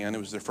the van. It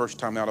was their first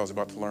time out. I was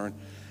about to learn.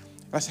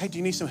 And I said, hey, do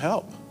you need some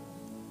help?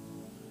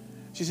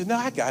 She said, no,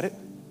 I got it.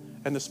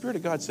 And the Spirit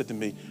of God said to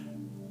me,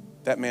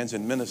 that man's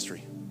in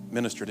ministry.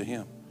 Minister to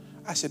him.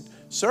 I said,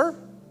 sir,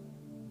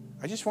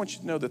 I just want you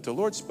to know that the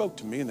Lord spoke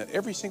to me and that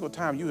every single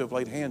time you have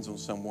laid hands on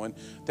someone,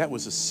 that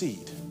was a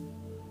seed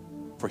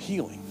for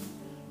healing.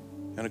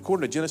 And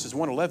according to Genesis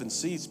 1:11,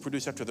 seeds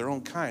produce after their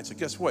own kind. So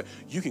guess what?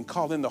 You can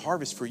call in the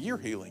harvest for your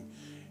healing.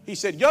 He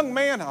said, young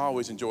man, I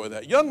always enjoy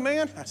that. Young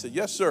man? I said,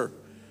 yes, sir.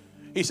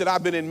 He said,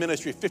 I've been in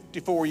ministry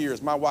 54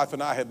 years. My wife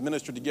and I have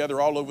ministered together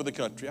all over the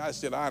country. I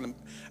said,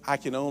 I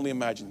can only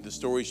imagine the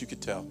stories you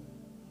could tell.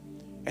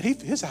 And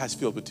his eyes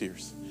filled with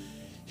tears.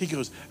 He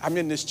goes, I'm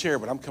in this chair,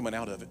 but I'm coming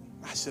out of it.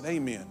 I said,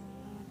 amen.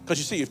 Because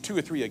you see, if two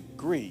or three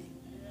agree,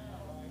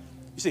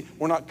 you see,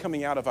 we're not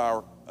coming out of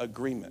our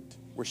agreement.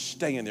 We're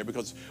staying there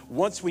because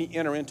once we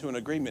enter into an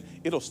agreement,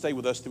 it'll stay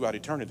with us throughout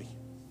eternity.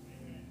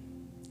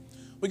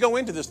 We go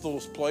into this little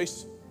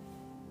place,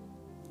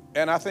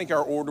 and I think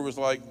our order was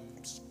like,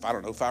 I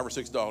don't know, $5 or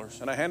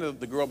 $6. And I handed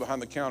the girl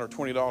behind the counter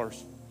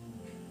 $20.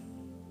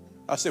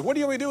 I said, what do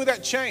you want me to do with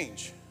that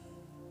change?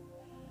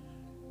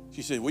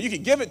 She said, well, you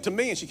could give it to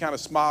me. And she kind of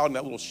smiled in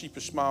that little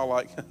sheepish smile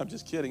like, I'm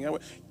just kidding. I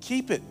went,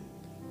 keep it.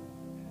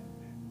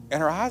 And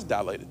her eyes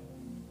dilated.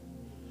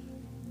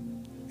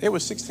 It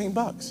was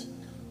 $16.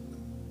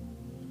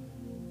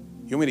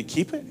 You want me to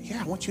keep it?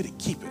 Yeah, I want you to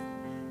keep it.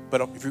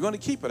 But if you're going to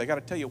keep it, I got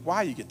to tell you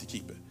why you get to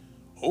keep it.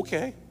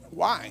 Okay,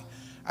 why?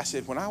 I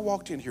said, when I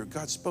walked in here,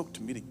 God spoke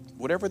to me, to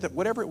whatever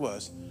it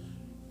was,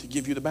 to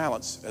give you the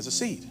balance as a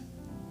seed.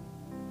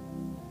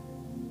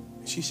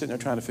 And she's sitting there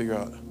trying to figure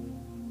out.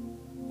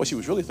 What she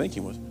was really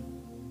thinking was,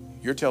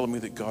 you're telling me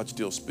that God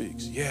still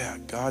speaks. Yeah,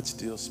 God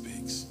still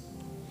speaks.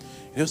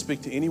 And he'll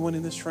speak to anyone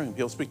in this room.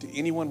 He'll speak to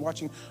anyone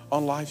watching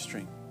on live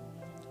stream.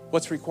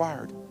 What's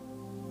required?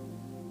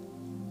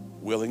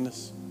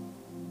 Willingness.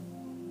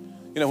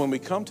 When we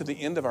come to the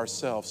end of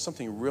ourselves,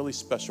 something really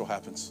special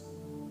happens.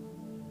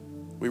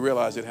 We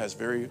realize it has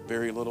very,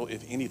 very little,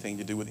 if anything,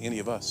 to do with any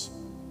of us.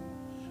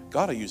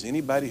 God will use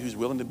anybody who's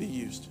willing to be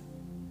used.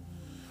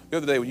 The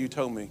other day when you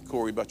told me,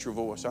 Corey, about your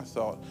voice, I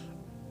thought,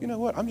 you know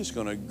what? I'm just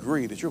going to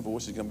agree that your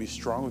voice is going to be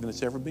stronger than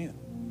it's ever been.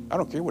 I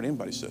don't care what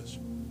anybody says.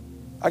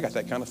 I got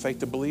that kind of faith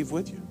to believe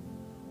with you.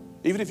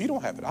 Even if you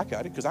don't have it, I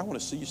got it because I want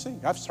to see you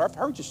sing. I've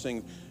heard you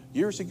sing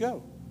years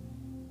ago.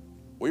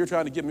 Well, you're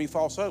trying to give me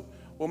false hope.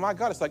 Well, my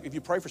God, it's like if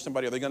you pray for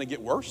somebody, are they going to get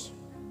worse?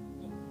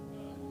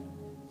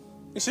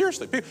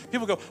 Seriously,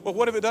 people go, well,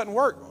 what if it doesn't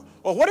work?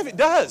 Well, what if it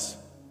does?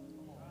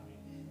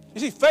 You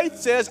see, faith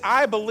says,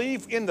 I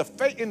believe in the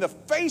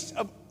face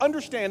of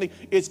understanding,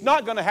 it's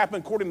not going to happen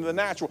according to the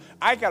natural.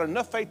 I got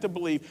enough faith to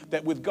believe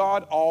that with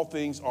God, all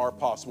things are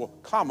possible,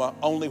 comma,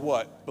 only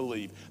what?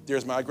 Believe.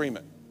 There's my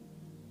agreement.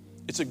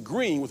 It's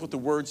agreeing with what the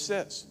word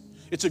says.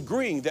 It's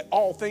agreeing that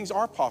all things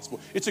are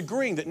possible. It's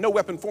agreeing that no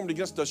weapon formed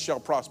against us shall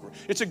prosper.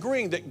 It's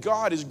agreeing that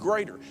God is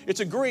greater. It's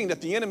agreeing that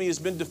the enemy has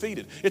been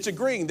defeated. It's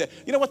agreeing that,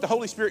 you know what the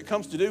Holy Spirit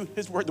comes to do?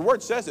 The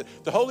word says it.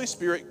 The Holy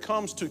Spirit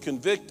comes to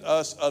convict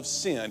us of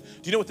sin.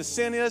 Do you know what the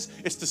sin is?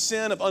 It's the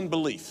sin of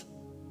unbelief.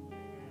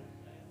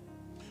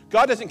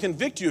 God doesn't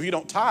convict you if you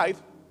don't tithe.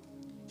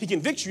 He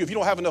convicts you if you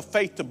don't have enough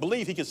faith to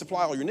believe he can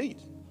supply all your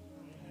needs.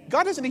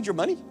 God doesn't need your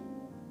money.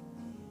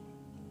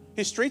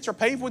 His streets are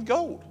paved with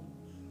gold.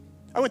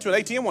 I went to an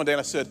ATM one day and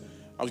I said,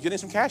 I was getting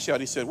some cash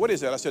out. He said, what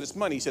is that? I said, it's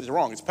money. He said, it's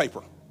wrong. It's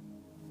paper.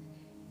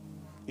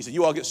 He said,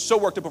 you all get so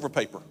worked up over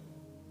paper.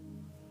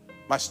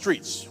 My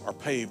streets are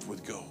paved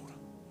with gold.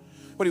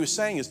 What he was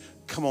saying is,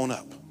 come on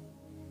up.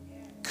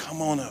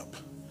 Come on up.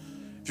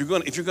 If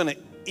you're going to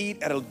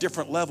eat at a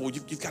different level,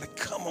 you've got to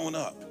come on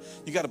up.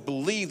 You got to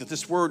believe that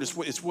this word is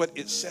what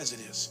it says it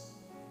is.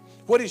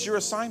 What is your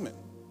assignment?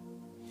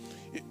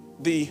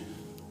 The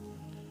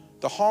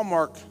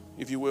hallmark,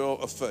 if you will,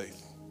 of faith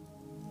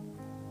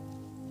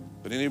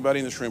that anybody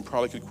in this room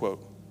probably could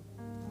quote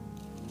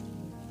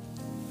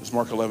is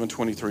Mark 11,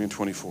 23 and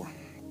 24.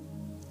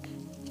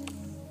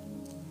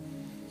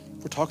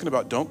 We're talking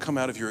about don't come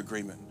out of your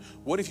agreement.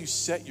 What if you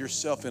set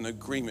yourself in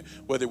agreement,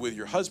 whether with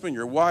your husband,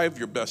 your wife,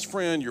 your best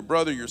friend, your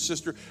brother, your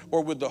sister,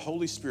 or with the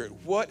Holy Spirit?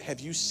 What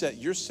have you set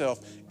yourself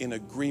in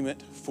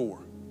agreement for?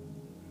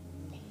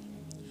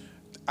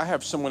 I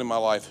have someone in my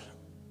life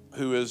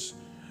who is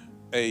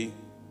a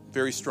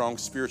very strong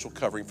spiritual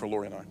covering for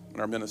Lori and I in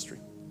our ministry.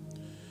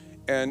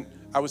 And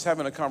I was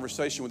having a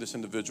conversation with this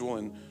individual,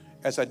 and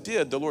as I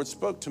did, the Lord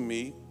spoke to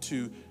me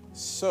to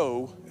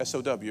sow,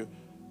 S-O-W,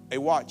 a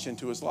watch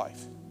into his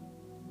life.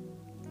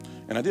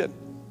 And I did.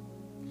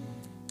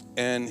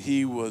 And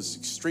he was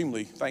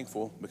extremely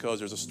thankful because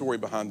there's a story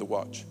behind the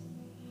watch.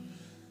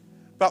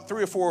 About 2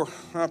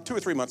 or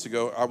 3 months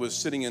ago, I was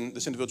sitting in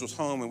this individual's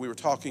home and we were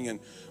talking, and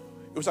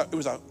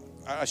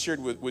I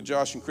shared with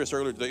Josh and Chris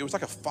earlier today, it was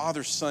like a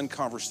father-son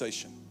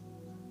conversation.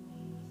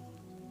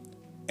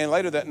 And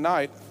later that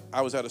night,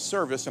 I was at a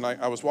service and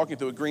I was walking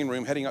through a green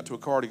room, heading out to a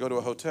car to go to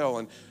a hotel,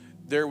 and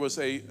there was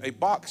a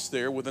box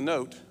there with a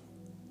note.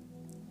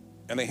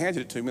 And they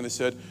handed it to me and they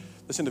said,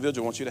 this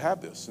individual wants you to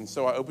have this. And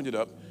so I opened it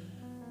up,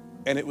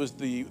 and it was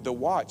the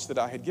watch that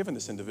I had given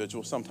this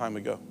individual some time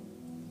ago.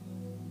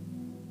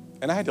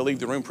 And I had to leave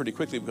the room pretty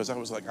quickly because I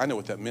was like, I know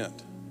what that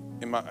meant.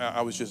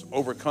 I was just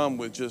overcome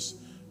with just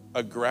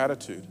a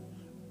gratitude.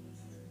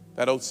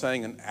 That old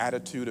saying, an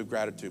attitude of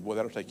gratitude. Boy,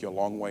 that'll take you a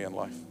long way in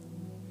life.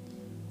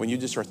 When you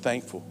just are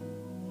thankful.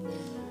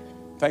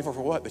 Thankful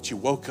for what? That you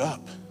woke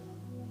up.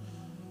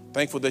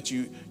 Thankful that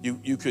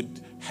you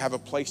could have a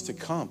place to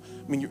come.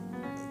 I mean,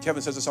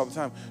 Kevin says this all the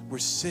time. We're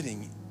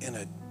sitting in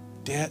a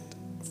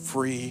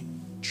debt-free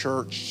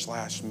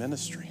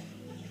church/ministry.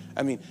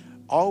 I mean,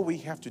 all we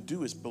have to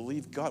do is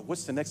believe God.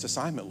 What's the next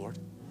assignment, Lord?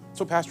 That's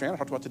what Pastor Anna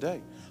talked about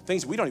today.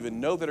 Things we don't even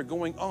know that are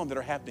going on, that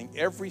are happening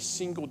every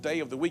single day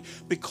of the week,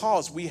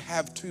 because we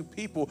have two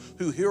people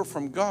who hear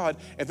from God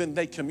and then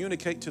they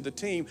communicate to the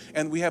team,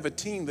 and we have a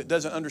team that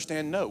doesn't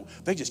understand no.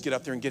 They just get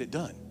out there and get it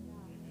done.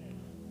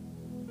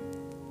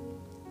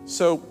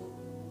 So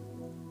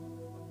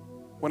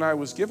when I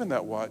was given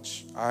that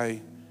watch,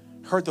 I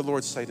heard the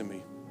Lord say to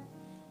me,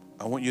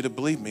 I want you to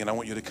believe me, and I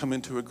want you to come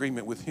into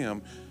agreement with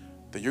him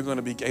that you're going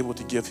to be able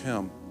to give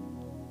him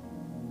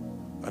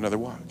another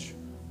watch.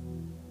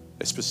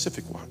 A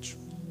specific watch.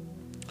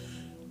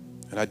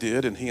 And I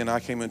did, and he and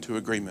I came into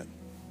agreement.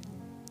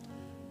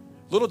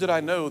 Little did I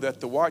know that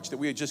the watch that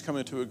we had just come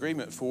into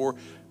agreement for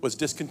was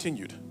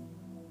discontinued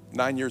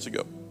 9 years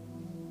ago.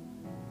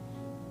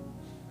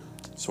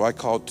 So I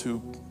called 2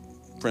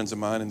 friends of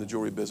mine in the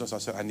jewelry business. I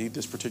said, I need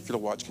this particular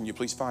watch. Can you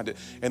please find it?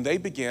 And they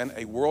began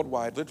a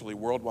literally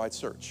worldwide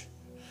search.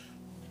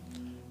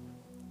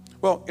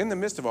 Well, in the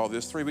midst of all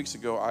this, 3 weeks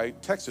ago, I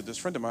texted this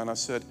friend of mine. I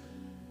said,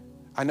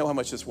 I know how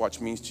much this watch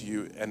means to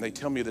you, and they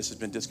tell me this has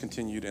been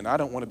discontinued, and I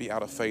don't want to be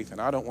out of faith,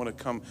 and I don't want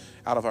to come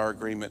out of our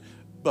agreement,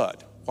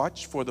 but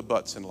watch for the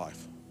buts in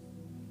life.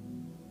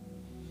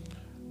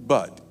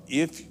 But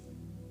if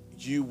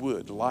you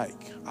would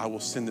like, I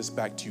will send this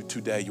back to you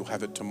today. You'll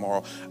have it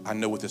tomorrow. I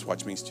know what this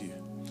watch means to you.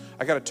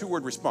 I got a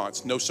 2-word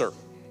response, no, sir,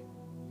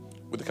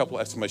 with a couple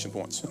of exclamation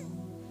points.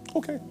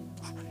 Okay,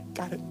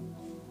 got it.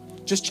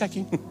 Just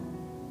checking.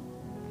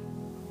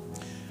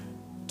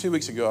 2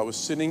 weeks ago, I was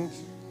sitting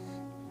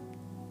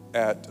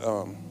at,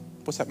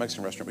 what's that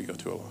Mexican restaurant we go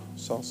to a lot?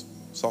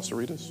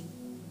 Salsaritas?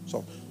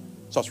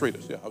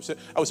 Salsaritas, yeah.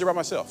 I was there by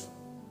myself.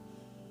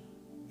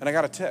 And I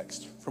got a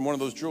text from one of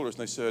those jewelers,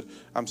 and they said,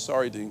 I'm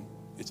sorry, Dean,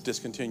 it's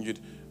discontinued.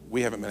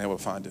 We haven't been able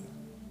to find it.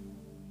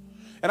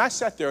 And I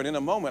sat there, and in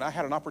a moment, I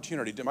had an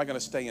opportunity. Am I going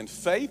to stay in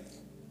faith,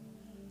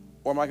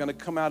 or am I going to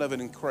come out of it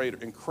and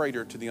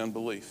crater to the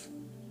unbelief?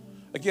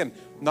 Again,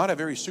 not a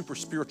very super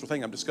spiritual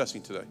thing I'm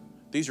discussing today.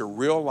 These are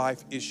real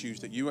life issues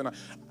that you and I,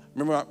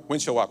 remember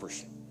windshield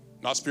wipers,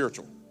 not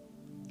spiritual,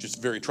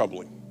 just very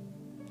troubling.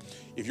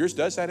 If yours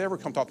does that ever,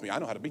 come talk to me. I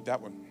know how to beat that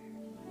one.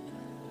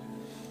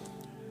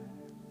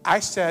 I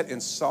sat in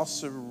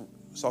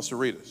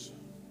Salsaritas,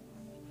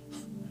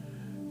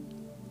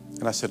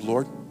 and I said,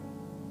 Lord,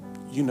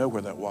 you know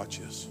where that watch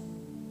is.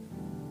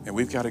 And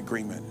we've got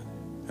agreement.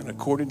 And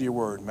according to your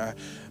word,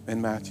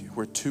 in Matthew,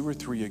 where 2 or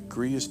 3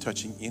 agree as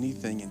touching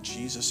anything in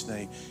Jesus'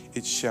 name,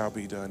 it shall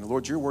be done.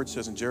 Lord, your word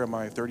says in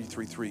Jeremiah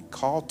 33:3,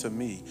 call to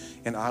me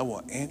and I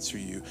will answer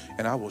you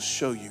and I will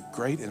show you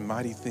great and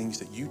mighty things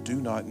that you do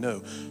not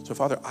know. So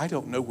Father, I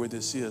don't know where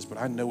this is, but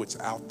I know it's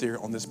out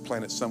there on this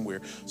planet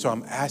somewhere. So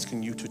I'm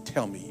asking you to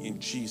tell me in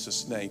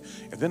Jesus' name.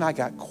 And then I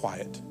got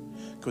quiet.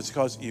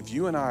 Because if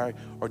you and I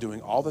are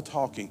doing all the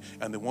talking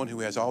and the one who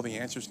has all the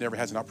answers never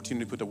has an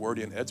opportunity to put the word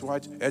in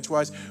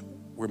edgewise,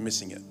 we're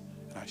missing it.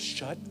 And I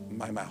shut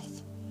my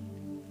mouth.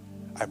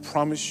 I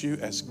promise you,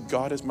 as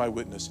God is my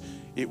witness,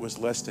 it was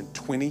less than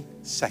 20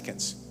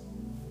 seconds.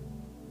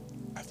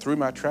 I threw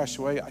my trash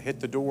away, I hit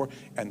the door,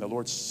 and the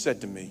Lord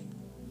said to me,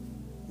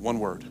 one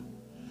word.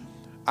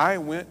 I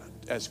went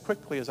as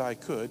quickly as I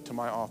could to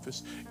my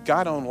office,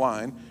 got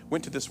online,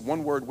 went to this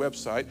one-word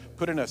website,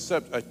 put in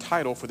a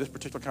title for this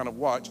particular kind of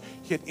watch,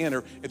 hit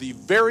enter, and the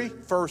very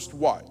first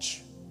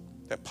watch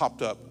that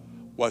popped up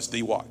was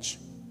the watch.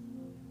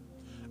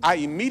 I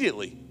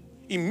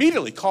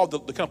immediately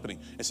called the company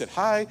and said,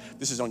 hi,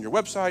 this is on your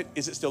website.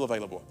 Is it still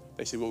available?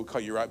 They said, well, we'll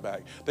call you right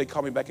back. They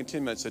called me back in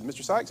 10 minutes and said,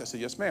 Mr. Sykes? I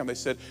said, yes, ma'am. They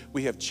said,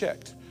 we have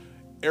checked.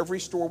 Every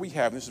store we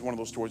have, and this is one of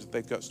those stores that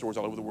they've got stores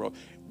all over the world,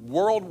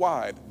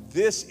 worldwide,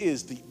 this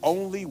is the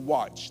only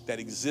watch that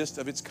exists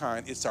of its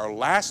kind. It's our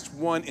last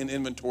one in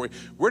inventory.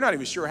 We're not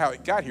even sure how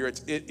it got here.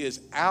 It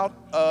is out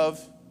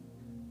of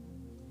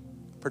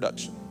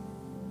production.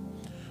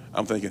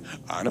 I'm thinking,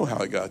 I know how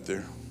it got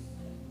there.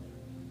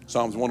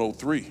 Psalms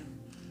 103,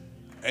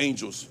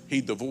 angels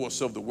heed the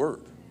voice of the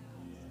word.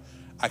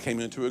 I came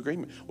into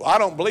agreement. Well, I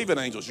don't believe in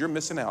angels. You're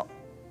missing out.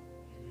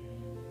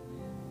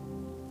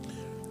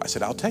 I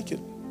said, I'll take it.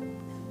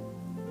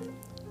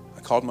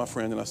 I called my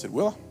friend and I said,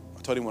 well,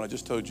 I told him what I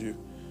just told you.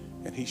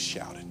 And he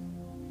shouted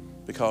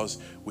because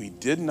we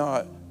did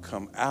not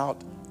come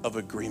out of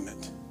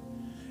agreement.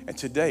 And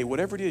today,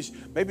 whatever it is,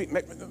 maybe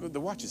the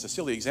watch is a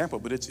silly example,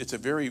 but it's a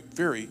very,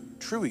 very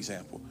true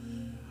example.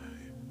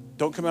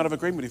 Don't come out of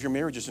agreement if your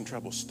marriage is in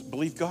trouble.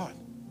 Believe God.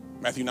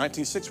 Matthew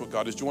 19:6, what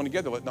God has joined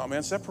together, let not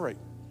man separate.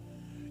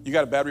 You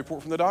got a bad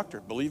report from the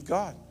doctor. Believe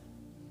God.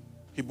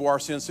 He bore our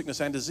sin, sickness,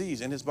 and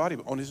disease in his body.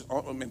 On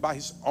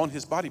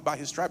his body, by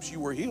his stripes, you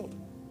were healed.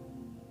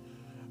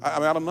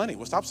 I'm out of money.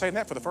 Well, stop saying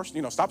that for the first,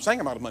 stop saying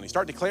I'm out of money.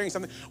 Start declaring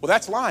something. Well,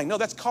 that's lying. No,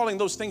 that's calling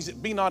those things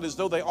that be not as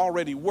though they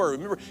already were.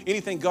 Remember,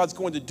 anything God's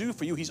going to do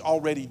for you, he's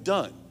already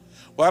done.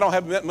 Well, I don't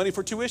have money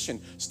for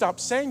tuition. Stop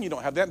saying you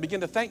don't have that and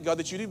begin to thank God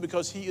that you do,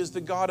 because he is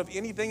the God of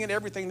anything and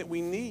everything that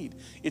we need.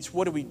 It's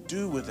what do we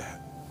do with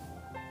that?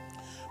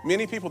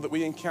 Many people that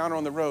we encounter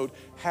on the road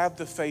have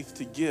the faith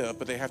to give,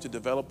 but they have to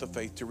develop the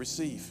faith to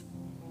receive.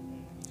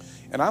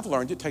 And I've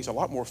learned it takes a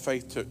lot more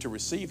faith to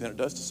receive than it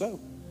does to sow.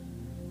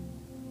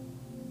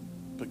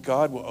 But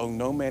God will owe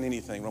no man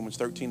anything. Romans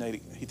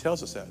 13:8, he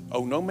tells us that.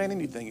 Owe no man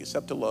anything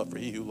except to love, for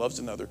he who loves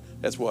another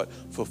has what?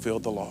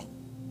 Fulfilled the law.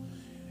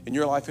 In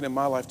your life and in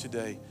my life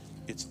today,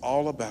 it's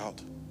all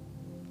about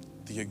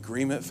the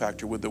agreement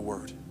factor with the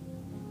word.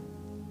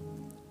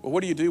 Well,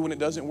 what do you do when it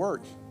doesn't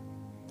work?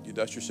 You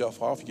dust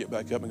yourself off, you get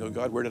back up and go,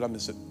 God, where did I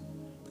miss it?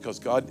 Because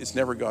God, it's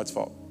never God's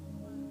fault.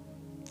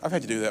 I've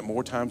had to do that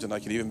more times than I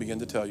can even begin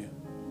to tell you.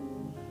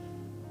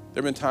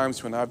 There have been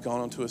times when I've gone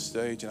onto a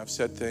stage and I've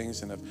said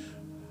things and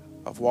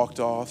I've walked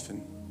off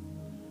and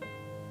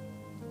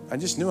I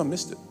just knew I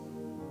missed it.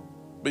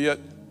 But yet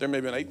there may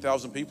have been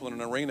 8,000 people in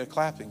an arena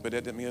clapping, but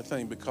that didn't mean a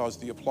thing, because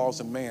the applause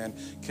of man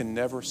can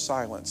never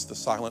silence the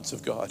silence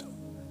of God.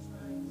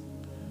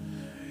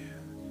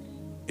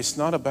 It's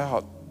not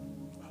about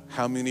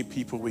how many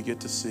people we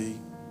get to see.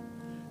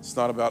 It's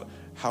not about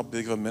how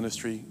big of a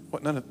ministry.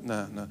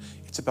 No.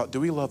 It's about, do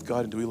we love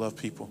God and do we love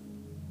people?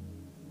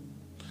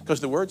 Because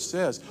the word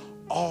says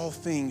all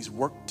things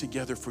work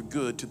together for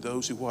good to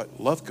those who what?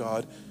 Love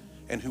God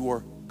and who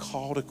are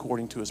called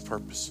according to his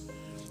purpose.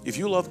 If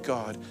you love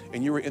God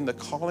and you are in the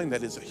calling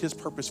that is his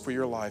purpose for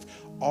your life,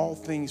 all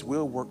things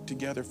will work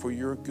together for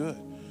your good.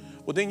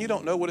 Well, then you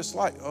don't know what it's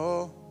like.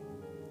 Oh,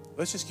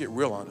 let's just get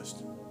real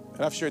honest.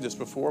 And I've shared this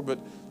before, but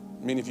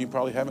many of you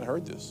probably haven't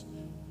heard this.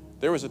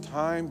 There was a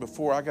time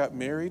before I got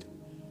married,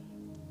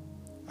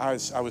 I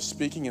was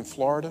speaking in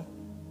Florida,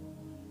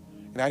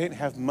 and I didn't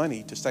have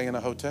money to stay in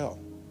a hotel.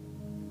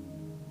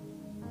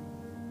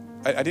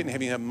 I didn't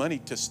have enough money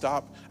to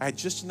stop. I had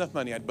just enough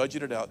money. I'd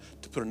budgeted out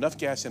to put enough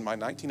gas in my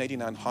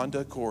 1989 Honda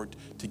Accord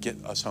to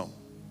get us home.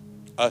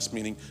 Us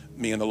meaning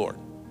me and the Lord.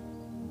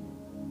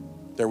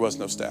 There was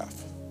no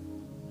staff.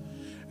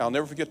 I'll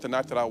never forget the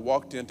night that I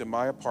walked into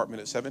my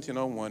apartment at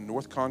 1701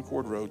 North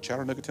Concord Road,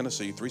 Chattanooga,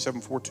 Tennessee,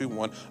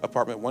 37421,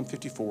 apartment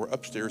 154,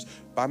 upstairs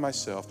by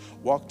myself.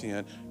 Walked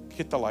in,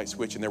 hit the light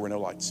switch, and there were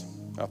no lights.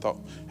 I thought,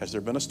 has there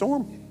been a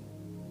storm?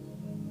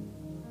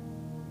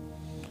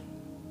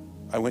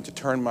 I went to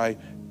turn my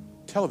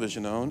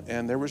television on,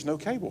 and there was no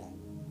cable.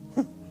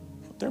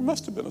 There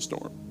must have been a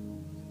storm.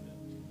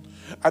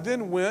 I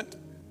then went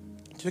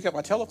to pick up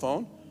my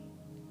telephone,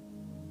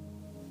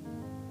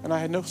 and I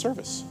had no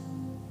service.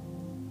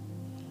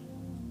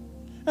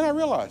 And I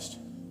realized,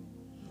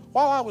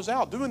 While I was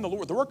out doing the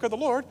work of the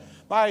Lord,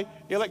 my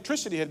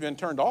electricity had been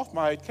turned off,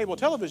 my cable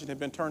television had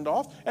been turned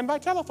off, and my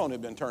telephone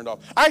had been turned off.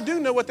 I do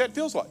know what that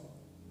feels like.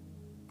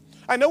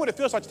 I know what it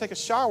feels like to take a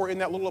shower in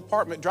that little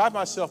apartment, drive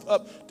myself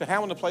up to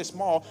Hamilton Place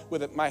Mall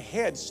with my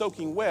head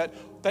soaking wet.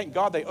 Thank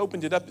God they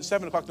opened it up at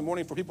 7 o'clock in the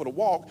morning for people to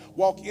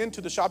walk into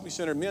the shopping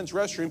center men's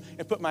restroom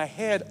and put my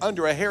head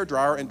under a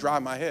hairdryer and dry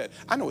my head.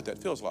 I know what that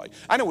feels like.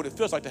 I know what it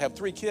feels like to have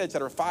 3 kids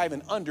that are 5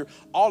 and under,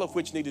 all of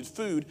which needed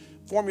food,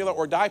 formula,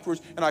 or diapers.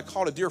 And I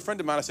called a dear friend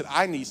of mine. I said,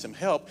 I need some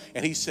help.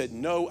 And he said,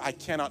 no, I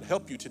cannot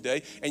help you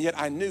today. And yet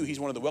I knew he's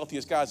one of the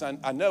wealthiest guys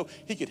I know.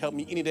 He could help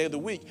me any day of the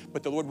week.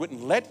 But the Lord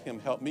wouldn't let him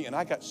help me. And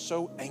I got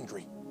so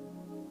angry,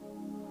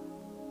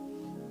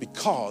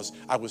 because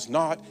I was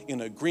not in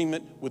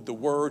agreement with the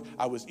word.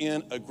 I was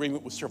in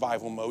agreement with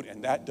survival mode,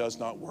 and that does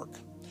not work.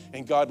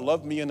 And God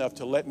loved me enough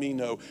to let me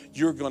know,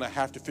 you're going to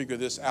have to figure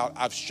this out.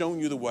 I've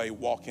shown you the way,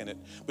 walk in it.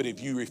 But if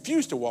you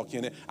refuse to walk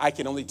in it, I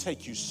can only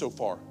take you so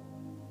far.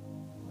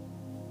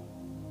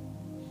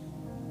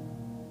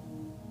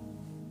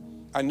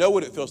 I know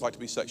what it feels like to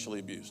be sexually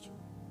abused.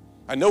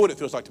 I know what it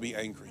feels like to be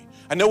angry.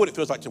 I know what it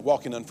feels like to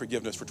walk in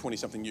unforgiveness for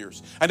 20-something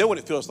years. I know what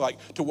it feels like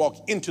to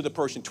walk into the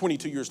person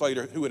 22 years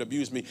later who had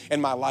abused me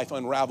and my life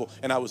unravel.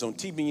 And I was on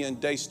TBN,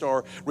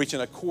 Daystar, reaching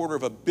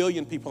 250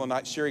 million people a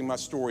night sharing my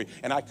story,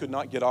 and I could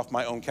not get off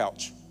my own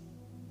couch.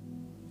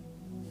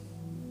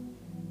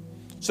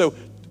 So,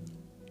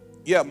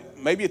 yeah,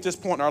 maybe at this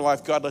point in our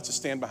life, God lets us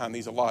stand behind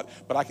these a lot.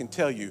 But I can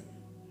tell you,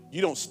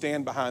 you don't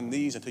stand behind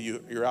these until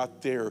you're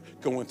out there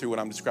going through what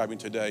I'm describing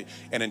today.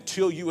 And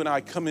until you and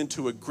I come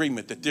into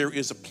agreement that there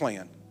is a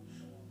plan.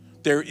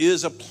 There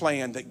is a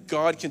plan that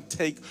God can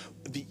take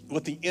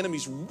what the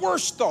enemy's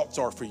worst thoughts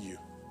are for you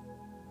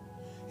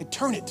and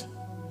turn it.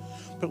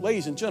 But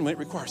ladies and gentlemen, it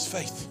requires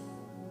faith.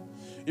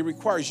 It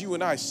requires you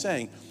and I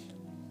saying,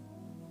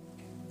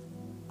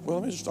 well,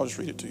 I'll just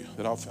read it to you,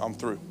 that I'm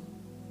through.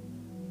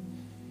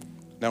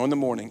 Now in the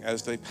morning,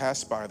 as they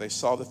passed by, they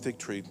saw the fig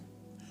tree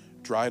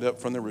dried up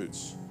from the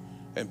roots.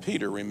 And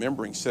Peter,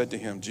 remembering, said to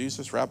him,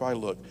 Jesus, Rabbi,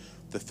 look,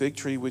 the fig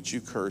tree which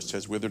you cursed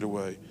has withered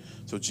away.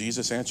 So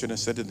Jesus answered and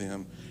said to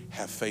them,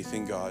 have faith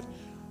in God.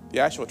 The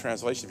actual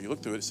translation, if you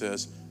look through it, it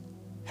says,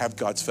 have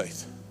God's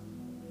faith.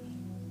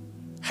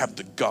 Have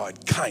the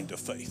God kind of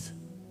faith.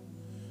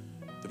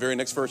 The very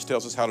next verse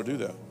tells us how to do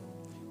that.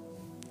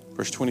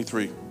 Verse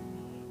 23,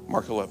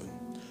 Mark 11.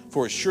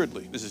 For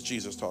assuredly, this is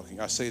Jesus talking,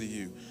 I say to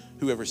you,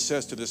 whoever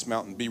says to this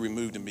mountain, be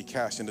removed and be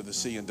cast into the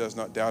sea, and does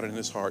not doubt it in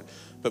his heart,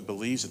 but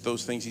believes that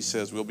those things he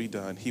says will be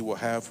done, he will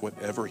have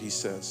whatever he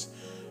says.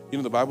 You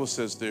know, the Bible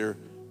says there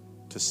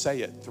to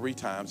say it 3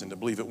 times and to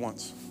believe it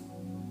once.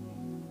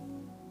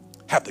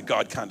 Have the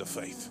God kind of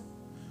faith.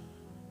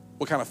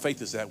 What kind of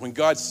faith is that? When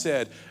God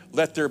said,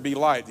 let there be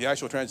light, the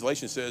actual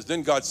translation says,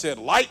 then God said,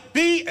 light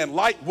be, and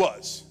light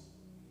was.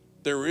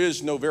 There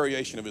is no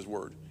variation of his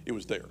word. It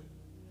was there.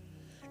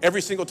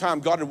 Every single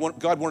time God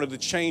wanted to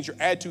change or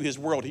add to his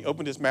world, he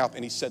opened his mouth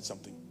and he said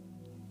something.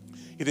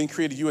 He then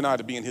created you and I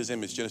to be in his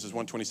image. Genesis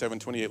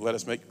 1:27-28, let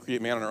us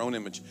create man in our own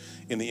image.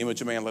 In the image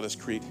of man, let us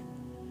create.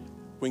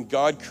 When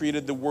God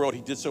created the world,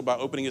 he did so by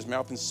opening his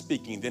mouth and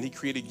speaking. Then he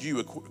created you,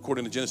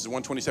 according to Genesis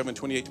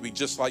 1:27-28, to be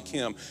just like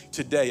him.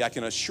 Today, I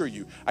can assure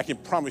you, I can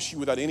promise you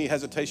without any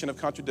hesitation of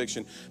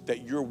contradiction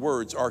that your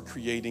words are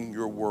creating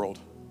your world.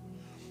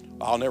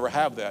 I'll never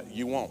have that.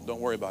 You won't.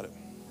 Don't worry about it.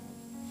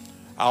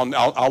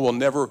 I'll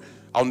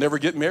never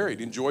get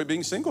married. Enjoy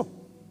being single.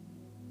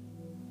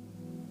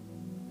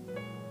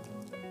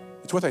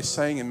 It's what they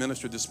sang and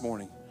ministered this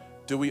morning.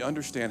 Do we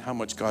understand how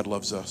much God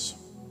loves us?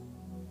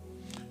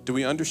 Do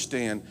we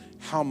understand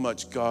how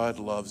much God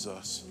loves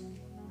us?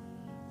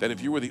 That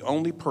if you were the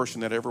only person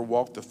that ever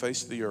walked the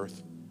face of the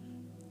earth,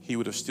 he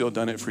would have still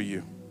done it for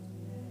you.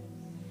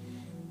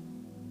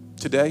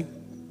 Today,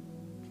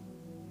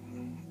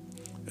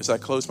 as I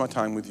close my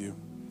time with you,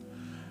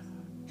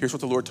 here's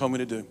what the Lord told me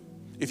to do.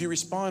 If you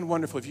respond,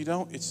 wonderful. If you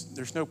don't,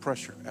 there's no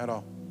pressure at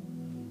all.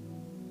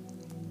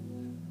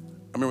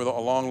 I remember a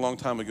long, long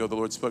time ago, the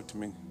Lord spoke to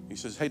me. He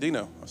says, hey,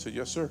 Dino. I said,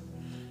 yes, sir.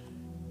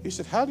 He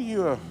said, how do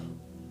you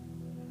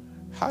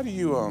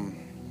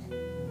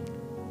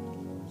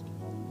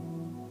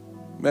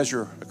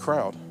measure a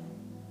crowd?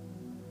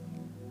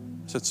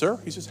 I said, sir?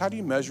 He says, how do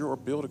you measure or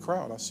build a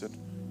crowd? I said,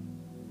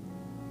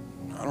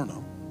 I don't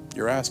know.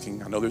 You're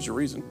asking. I know there's a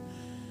reason.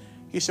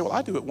 He said, well,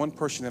 I do it one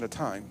person at a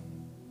time.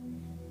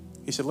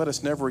 He said, let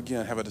us never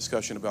again have a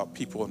discussion about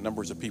people and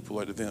numbers of people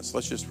at events.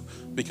 Let's just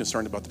be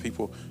concerned about the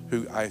people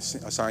who I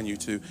assign you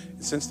to.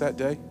 And since that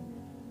day,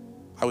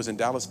 I was in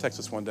Dallas,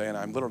 Texas one day, and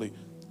I literally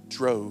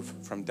drove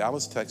from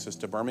Dallas, Texas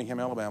to Birmingham,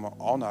 Alabama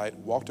all night,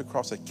 walked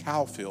across a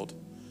cow field,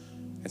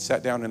 and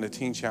sat down in a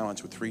teen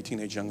challenge with 3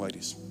 teenage young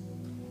ladies.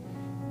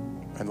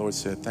 And the Lord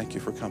said, thank you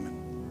for coming.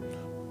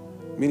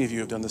 Many of you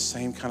have done the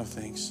same kind of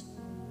things.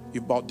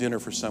 You've bought dinner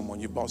for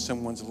someone. You've bought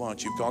someone's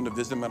lunch. You've gone to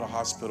visit them at a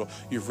hospital.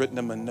 You've written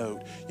them a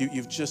note.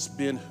 You've just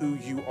been who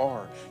you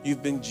are.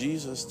 You've been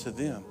Jesus to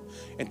them.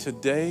 And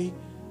today,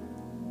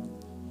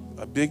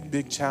 a big,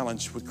 big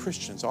challenge with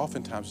Christians,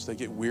 oftentimes they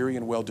get weary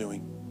in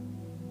well-doing.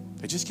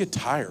 They just get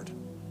tired.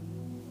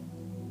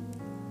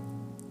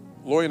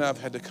 Lori and I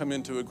have had to come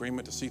into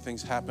agreement to see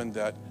things happen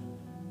that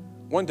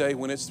one day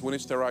when it's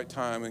the right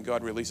time and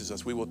God releases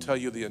us, we will tell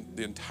you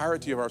the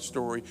entirety of our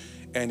story,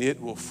 and it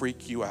will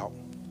freak you out.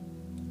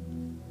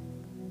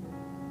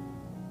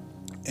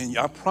 And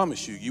I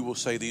promise you, you will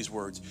say these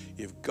words: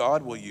 if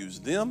God will use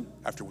them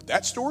after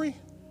that story,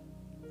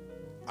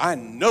 I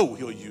know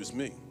he'll use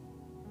me.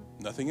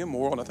 Nothing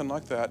immoral, nothing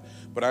like that.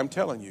 But I'm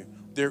telling you,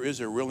 there is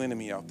a real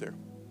enemy out there.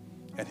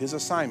 And his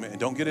assignment, and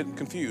don't get it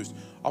confused,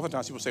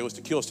 oftentimes people say, well, it's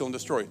to kill, steal, and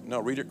destroy. No,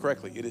 read it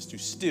correctly. It is to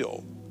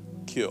steal,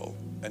 kill,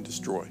 and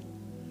destroy.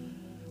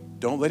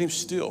 Don't let him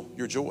steal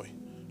your joy.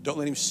 Don't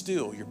let him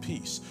steal your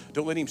peace.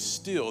 Don't let him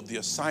steal the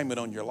assignment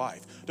on your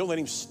life. Don't let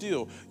him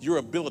steal your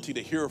ability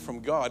to hear from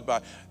God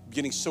by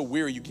getting so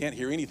weary you can't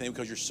hear anything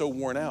because you're so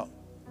worn out.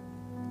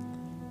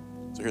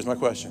 So here's my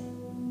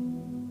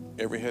question.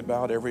 Every head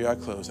bowed, every eye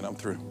closed, and I'm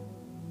through.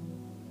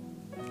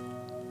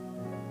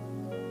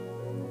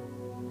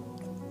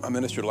 I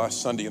ministered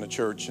last Sunday in a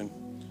church, and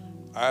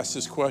I asked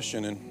this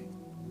question, and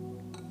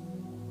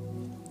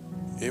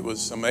it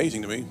was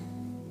amazing to me,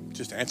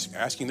 just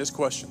asking this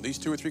question, these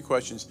 2 or 3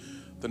 questions,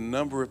 the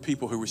number of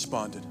people who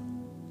responded.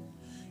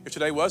 If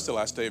today was the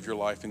last day of your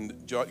life,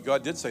 and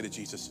God did say to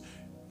Jesus,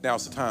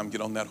 now's the time,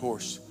 get on that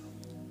horse,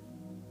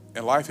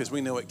 and life as we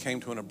know it came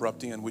to an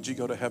abrupt end, would you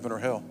go to heaven or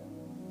hell?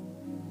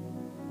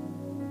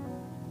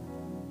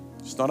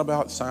 It's not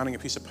about signing a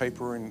piece of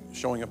paper and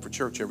showing up for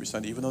church every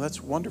Sunday, even though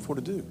that's wonderful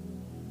to do.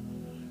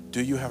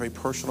 Do you have a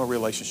personal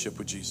relationship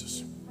with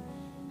Jesus?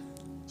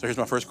 So here's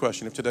my first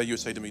question. If today you would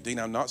say to me, Dean,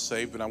 I'm not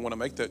saved, but I want to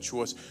make that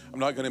choice, I'm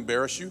not going to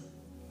embarrass you.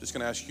 I'm just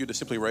going to ask you to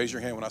simply raise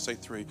your hand when I say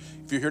 3.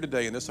 If you're here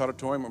today in this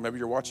auditorium, or maybe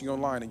you're watching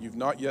online and you've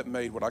not yet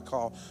made what I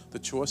call the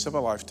choice of a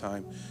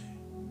lifetime,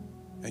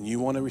 and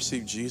you want to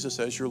receive Jesus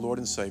as your Lord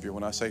and Savior,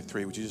 when I say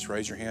 3, would you just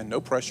raise your hand? No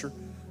pressure,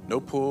 no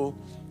pull.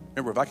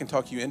 Remember, if I can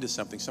talk you into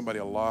something, somebody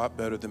a lot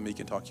better than me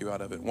can talk you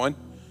out of it. 1,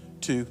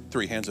 2,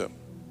 3, hands up.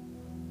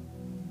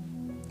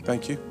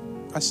 Thank you.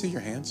 I see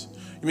your hands.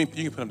 You mean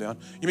you can put them down?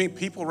 You mean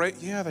people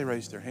they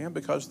raised their hand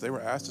because they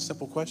were asked a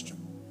simple question.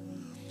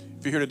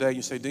 If you're here today,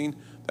 you say, Dean,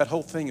 that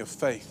whole thing of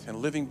faith and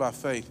living by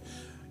faith,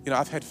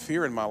 I've had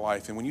fear in my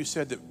life. And when you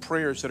said that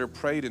prayers that are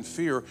prayed in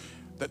fear,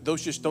 that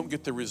those just don't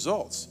get the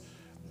results.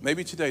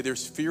 Maybe today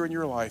there's fear in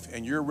your life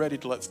and you're ready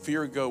to let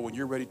fear go when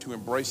you're ready to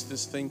embrace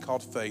this thing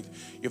called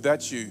faith. If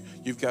that's you,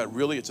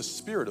 it's a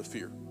spirit of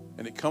fear.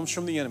 And it comes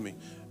from the enemy.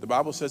 The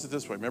Bible says it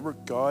this way. Remember,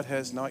 God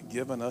has not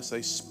given us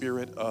a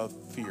spirit of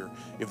fear.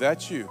 If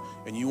that's you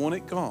and you want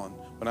it gone,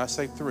 when I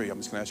say 3, I'm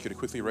just going to ask you to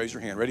quickly raise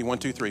your hand. Ready? 1,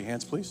 2, 3.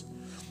 Hands, please.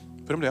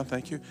 Put them down.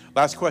 Thank you.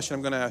 Last question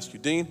I'm going to ask you.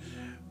 Dean,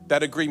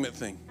 that agreement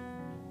thing.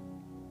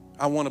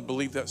 I want to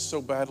believe that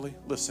so badly.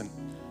 Listen,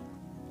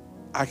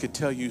 I could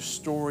tell you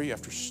story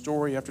after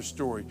story after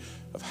story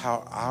of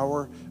how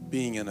our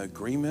being in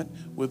agreement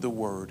with the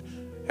Word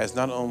has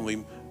not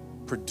only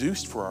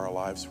produced for our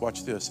lives,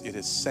 watch this, it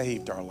has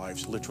saved our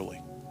lives literally.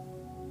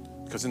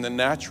 Because in the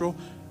natural,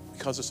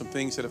 because of some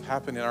things that have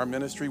happened in our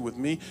ministry with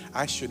me,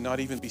 I should not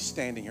even be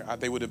standing here.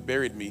 They would have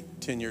buried me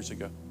 10 years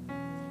ago.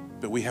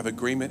 But we have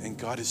agreement, and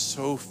God is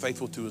so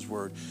faithful to his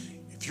word.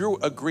 If your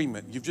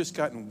agreement, you've just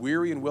gotten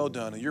weary and well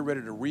done, and you're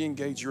ready to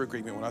re-engage your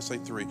agreement when I say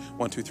 3,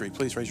 1, 2, 3,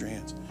 please raise your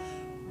hands.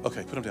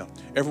 Okay, put them down.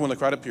 Everyone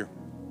look right up here.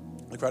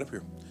 Look right up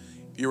here.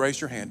 If you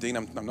raise your hand, Dean,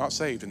 I'm not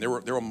saved. And there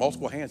were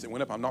multiple hands that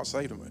went up. I'm not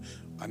saved.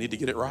 I need to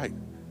get it right.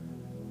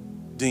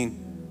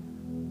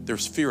 Dean,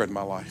 there's fear in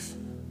my life.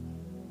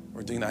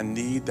 Or Dean, I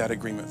need that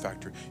agreement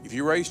factor. If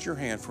you raised your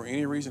hand for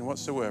any reason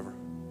whatsoever,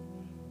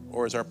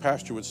 or as our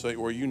pastor would say,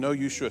 or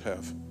you should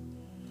have,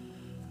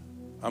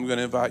 I'm going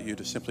to invite you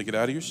to simply get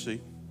out of your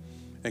seat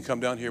and come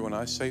down here when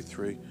I say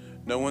 3.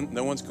 No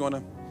one's going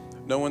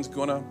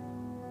to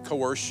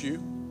coerce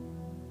you.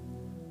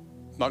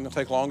 It's not going to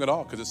take long at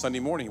all because it's Sunday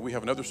morning. We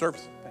have another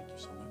service. Thank you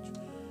so much.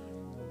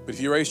 But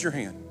if you raise your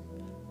hand,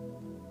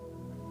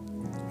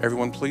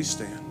 everyone please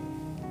stand.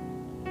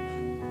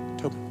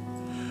 Toby.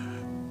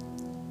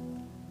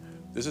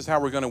 This is how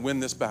we're going to win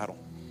this battle.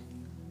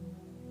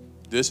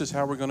 This is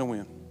how we're going to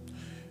win.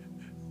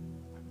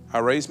 I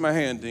raised my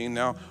hand, Dean.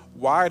 Now,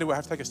 why do I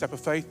have to take a step of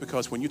faith?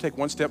 Because when you take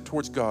one step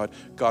towards God,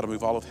 God will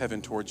move all of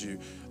heaven towards you.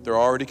 They're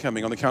already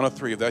coming. On the count of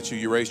 3, if that's you,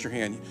 you raised your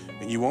hand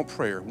and you want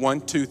prayer.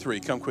 1, 2, 3.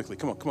 Come quickly.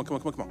 Come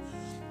on.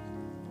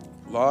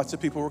 Lots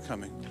of people were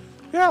coming.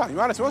 Yeah, you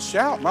might as well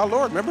shout. My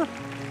Lord, remember?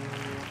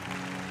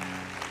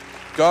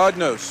 God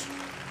knows.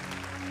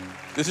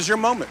 This is your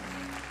moment.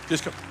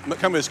 Just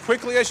come as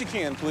quickly as you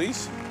can,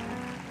 please.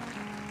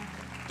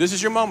 This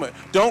is your moment.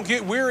 Don't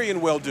get weary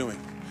in well-doing.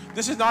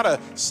 This is not a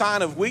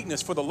sign of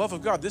weakness. For the love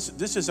of God,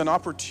 this is an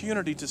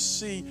opportunity to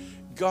see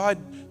God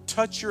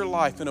touch your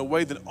life in a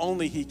way that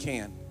only he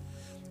can.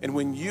 And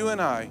when you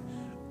and I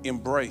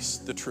embrace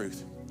the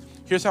truth,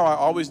 here's how I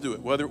always do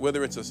it,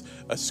 whether it's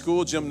a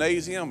school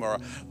gymnasium or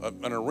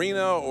an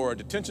arena or a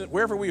detention,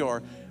 wherever we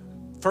are,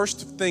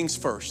 first things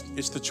first,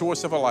 it's the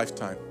choice of a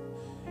lifetime.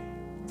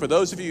 For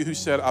those of you who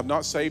said, I'm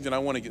not saved and I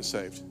want to get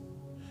saved,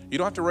 you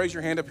don't have to raise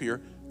your hand up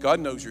here. God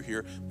knows you're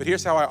here. But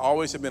here's how I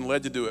always have been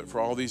led to do it for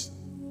all these,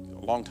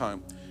 a long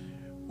time.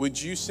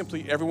 Would you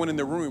simply, everyone in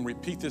the room,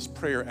 repeat this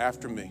prayer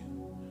after me?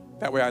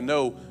 That way I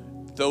know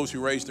those who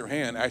raised their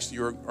hand actually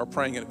are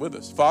praying it with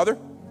us. Father,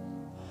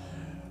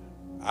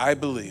 I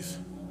believe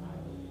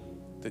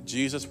that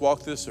Jesus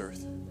walked this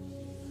earth,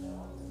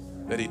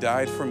 that he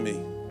died for me,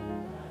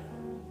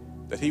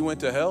 that he went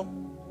to hell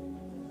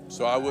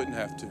so I wouldn't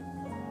have to.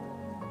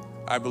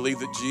 I believe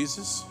that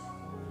Jesus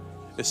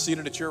is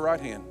seated at your right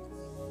hand,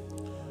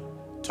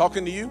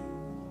 talking to you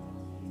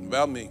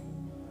about me.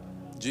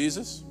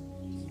 Jesus,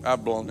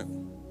 I've blown it.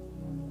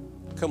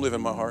 Come live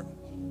in my heart.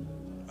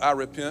 I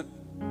repent.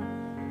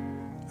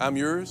 I'm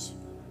yours.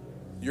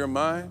 You're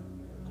mine.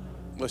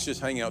 Let's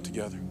just hang out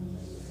together.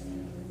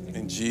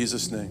 In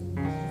Jesus' name,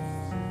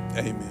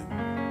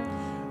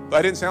 amen. But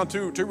I didn't sound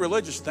too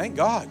religious. Thank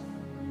God.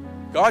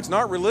 God's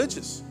not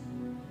religious.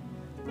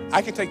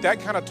 I can take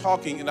that kind of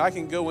talking and I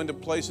can go into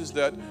places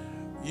that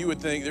you would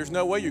think there's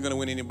no way you're going to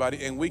win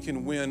anybody, and we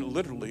can win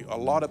literally a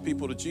lot of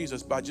people to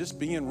Jesus by just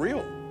being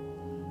real.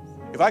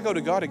 If I go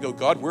to God and go,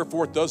 God,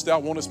 wherefore dost thou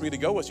want me to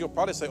go with? He'll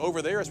probably say,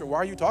 over there. Why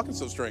are you talking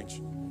so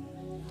strange?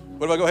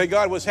 But if I go, hey,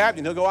 God, what's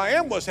happening? He'll go, I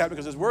am what's happening,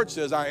 because his word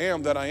says, I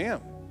am that I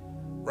am.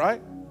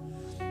 Right?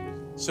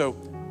 So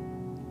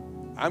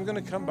I'm going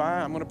to come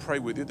by. I'm going to pray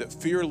with you that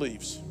fear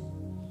leaves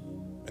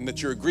and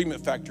that your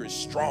agreement factor is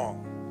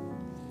strong.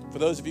 For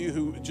those of you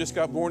who just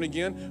got born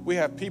again, we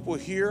have people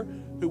here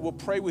who will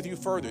pray with you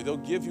further. They'll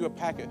give you a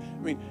packet.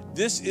 I mean,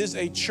 this is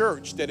a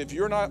church that if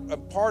you're not a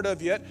part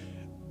of yet,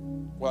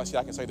 well, see,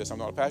 I can say this, I'm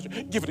not a pastor.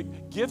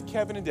 Give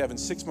Kevin and Devin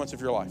 6 months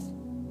of your life.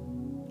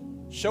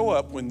 Show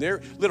up when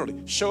they're,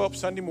 literally, show up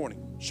Sunday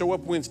morning, show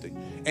up Wednesday,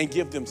 and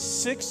give them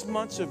 6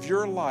 months of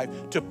your life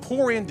to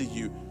pour into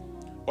you.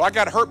 Well, I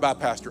got hurt by a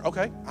pastor.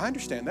 Okay, I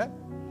understand that.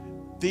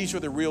 These are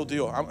the real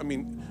deal. I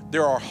mean,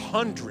 there are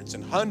hundreds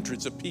and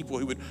hundreds of people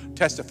who would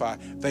testify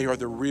they are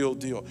the real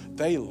deal.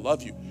 They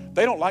love you.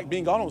 They don't like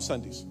being gone on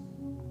Sundays.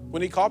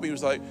 When he called me, he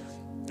was like,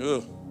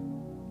 ugh,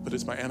 but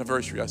it's my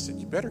anniversary. I said,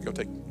 you better go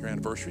take your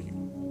anniversary.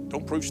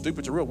 Don't prove stupid.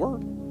 It's a real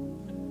word.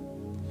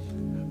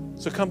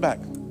 So come back,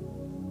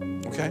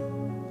 okay?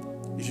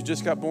 If you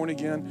just got born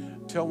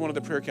again, tell one of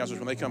the prayer counselors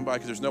when they come by,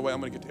 because there's no way I'm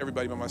going to get to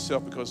everybody by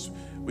myself, because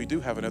we do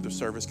have another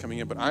service coming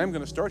in. But I am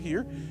going to start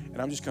here,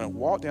 and I'm just going to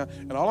walk down.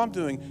 And all I'm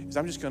doing is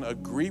I'm just going to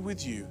agree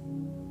with you.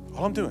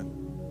 All I'm doing.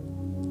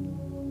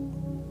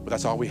 But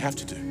that's all we have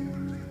to do.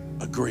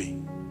 Agree.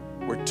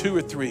 Where 2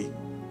 or 3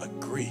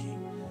 agree.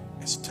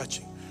 It's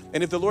touching.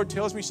 And if the Lord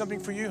tells me something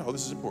for you, oh,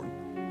 this is important.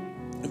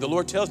 If the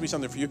Lord tells me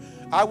something for you,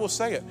 I will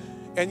say it.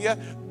 And yet,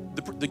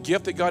 the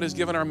gift that God has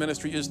given our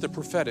ministry is the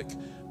prophetic.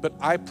 But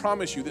I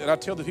promise you, and I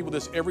tell the people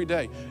this every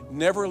day,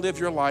 never live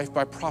your life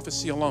by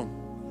prophecy alone.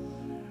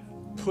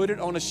 Put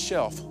it on a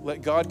shelf.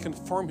 Let God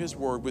confirm his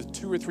word with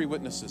 2 or 3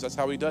 witnesses. That's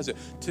how he does it.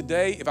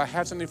 Today, if I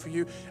have something for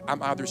you,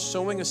 I'm either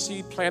sowing a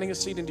seed, planting a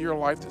seed into your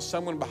life that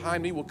someone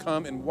behind me will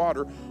come and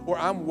water, or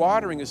I'm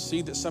watering a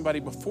seed that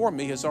somebody before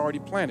me has already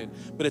planted.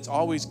 But it's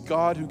always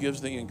God who gives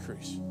the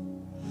increase.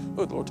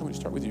 Oh, the Lord told me to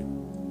start with you.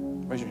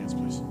 Raise your hands,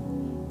 please.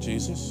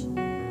 Jesus.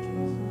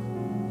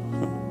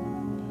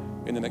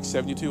 In the next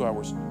 72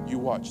 hours, you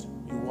watch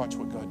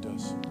what God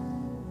does.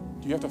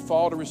 Do you have to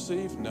fall to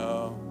receive?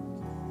 No.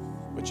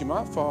 But you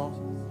might fall.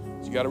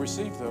 You got to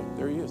receive, though.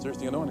 There he is. There's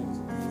the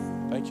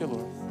anointing. Thank you,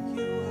 Lord.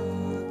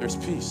 There's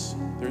peace.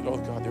 Oh,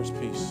 God, there's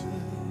peace.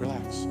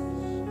 Relax.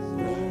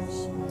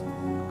 Relax.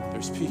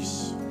 There's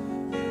peace.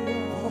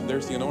 Oh,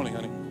 there's the anointing,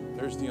 honey.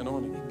 There's the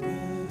anointing.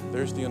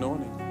 There's the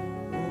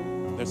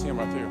anointing. There's him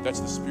right there. That's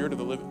the Spirit of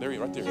the living. There he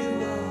is, right there.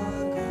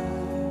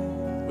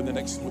 Within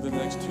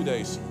the next 2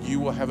 days, you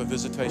will have a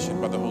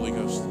visitation by the Holy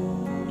Ghost.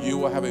 You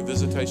will have a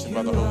visitation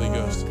by the Holy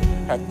Ghost.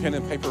 Have pen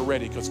and paper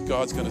ready, because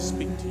God's going to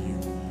speak to you.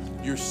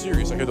 You're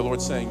serious. I hear the Lord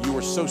saying, you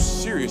are so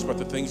serious about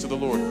the things of the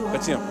Lord.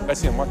 That's him.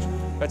 That's him. Watch.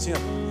 That's him.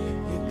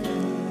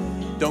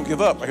 Don't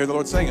give up. I hear the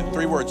Lord saying it.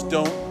 3 words.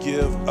 Don't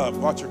give up.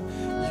 Watch her.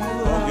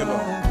 Don't give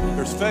up.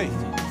 There's faith.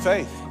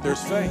 Faith.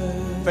 There's faith.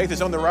 Faith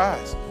is on the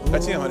rise.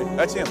 That's him, honey.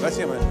 That's him. That's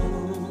him,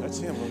 honey. That's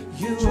him, Lord.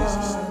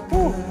 Jesus.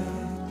 Woo.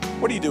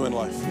 What do you do in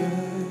life?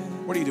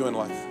 What do you do in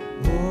life?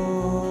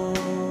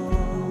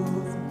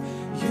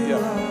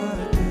 Yeah.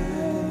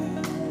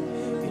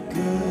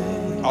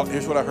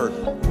 Here's what I heard.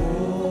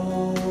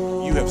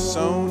 You have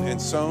sown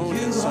and sown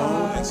and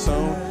sown and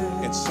sown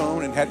and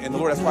sown and the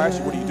Lord, that's why I asked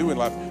you, what do you do in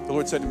life? The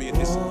Lord said to me,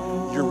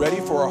 you're ready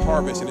for a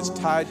harvest, and it's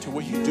tied to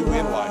what you do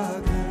in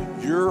life.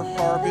 Your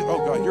harvest, oh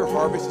God, your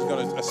harvest is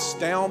going to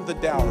astound the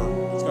doubter.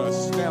 It's going to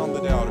astound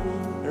the doubter.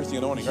 There's the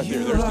anointing right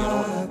there. There's the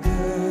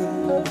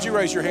anointing. Would you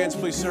raise your hands,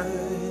 please, sir?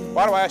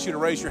 Why do I ask you to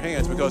raise your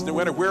hands? Because no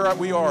matter where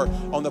we are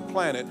on the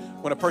planet,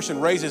 when a person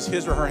raises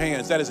his or her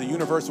hands, that is a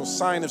universal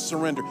sign of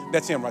surrender.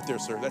 That's him right there,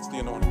 sir. That's the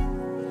anointing.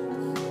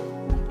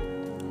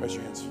 Raise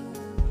your hands.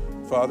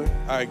 Father,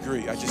 I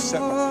agree. I just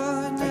set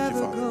my... Thank you,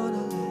 Father.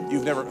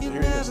 You've never...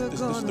 Here it is. This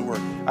is the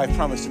word. I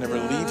promise to never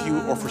leave you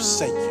or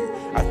forsake you.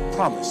 I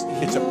promise.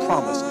 It's a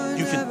promise.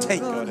 You can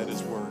take God at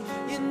his word.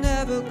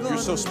 You're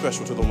so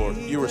special to the Lord.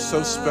 You are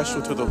so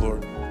special to the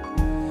Lord.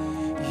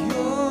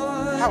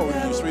 How old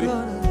are you, sweetie?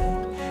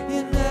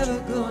 You're never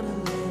gonna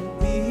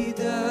let me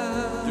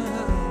down.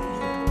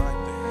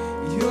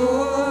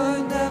 You're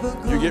never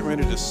gonna. You're getting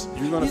ready to,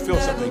 you're going to feel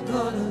something.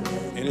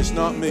 And it's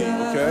not me,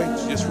 okay?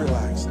 Just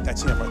relax.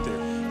 That's him right there.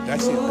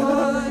 That's him.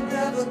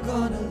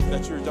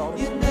 That's your daughter.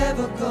 You're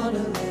never gonna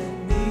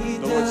let me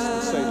The Lord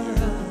will say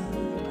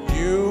to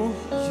you,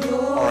 you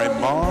are a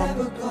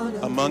mom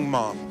among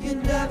moms.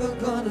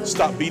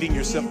 Stop beating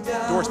yourself.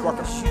 Doris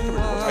Barker, come here,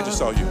 Doris. I just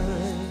saw you.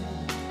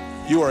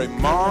 You are a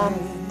mom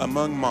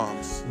among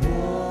moms.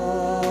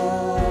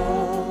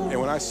 And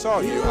when I saw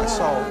you, I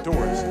saw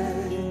Doris.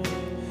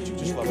 You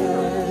just love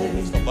her.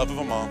 It's the love of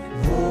a mom.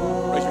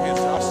 Raise your hands.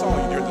 I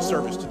saw you during the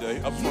service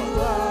today up front.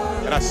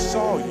 And I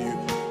saw you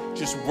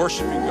just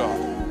worshiping God.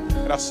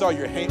 And I saw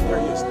your hand. There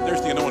he is.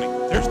 There's the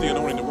anointing. There's the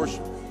anointing to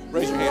worship.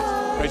 Raise your hands.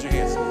 Raise your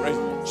hands.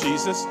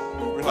 Jesus,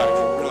 relax,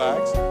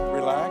 relax,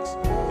 relax.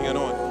 The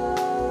anointing.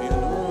 The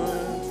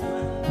anointing.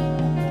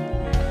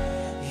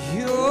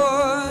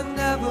 You're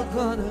never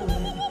gonna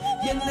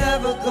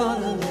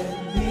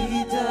let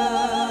me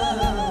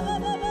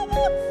down.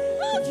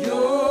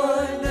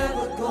 You're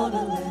never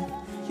gonna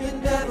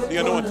let. The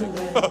anointing.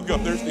 Oh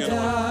God, there's the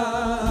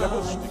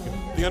anointing.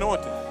 The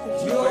anointing. The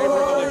favor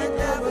of the living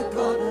God.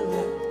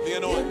 The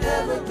anointing.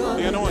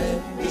 The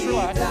anointing. Just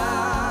relax.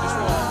 Just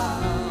relax.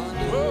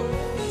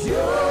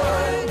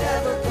 You're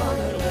never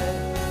gonna let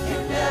me down.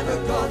 You're never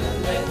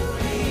gonna let.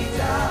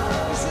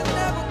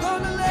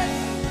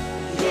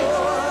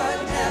 You're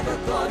never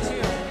gonna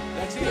let.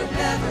 You're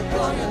never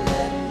gonna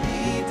let me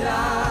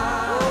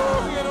down.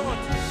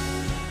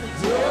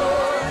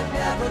 You're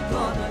never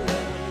gonna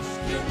let.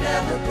 You're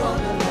never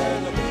gonna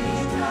let me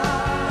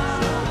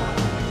down.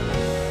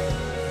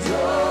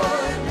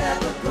 You're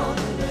never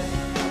gonna let.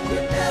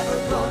 You're never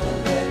gonna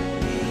let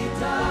me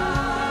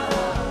down.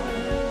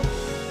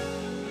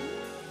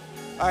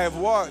 I have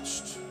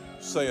watched,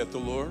 saith the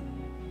Lord,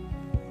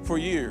 for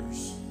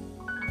years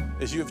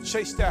as you have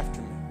chased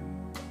after me.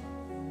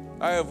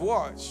 I have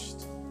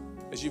watched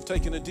as you've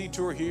taken a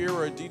detour here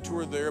or a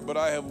detour there, but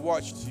I have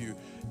watched you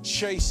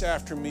chase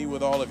after me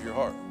with all of your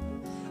heart.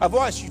 I've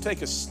watched you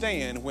take a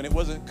stand when it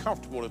wasn't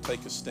comfortable to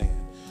take a stand.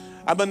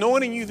 I'm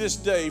anointing you this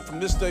day, from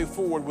this day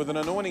forward, with an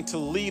anointing to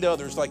lead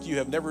others like you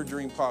have never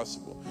dreamed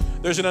possible.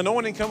 There's an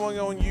anointing coming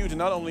on you to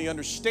not only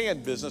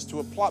understand business,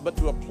 but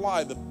to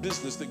apply the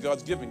business that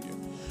God's given you.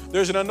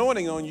 There's an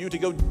anointing on you to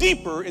go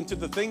deeper into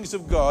the things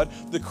of God.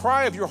 The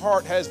cry of your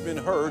heart has been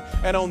heard.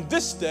 And on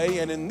this day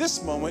and in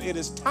this moment, it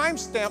is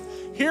time-stamped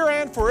here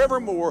and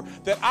forevermore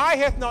that eye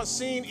hath not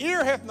seen,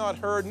 ear hath not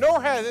heard,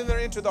 nor hath entered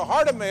into the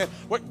heart of man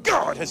what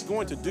God is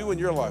going to do in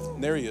your life.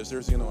 And there he is.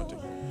 There's the anointing.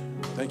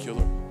 Thank you,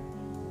 Lord.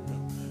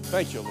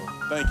 Thank you, Lord.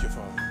 Thank you,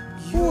 Father.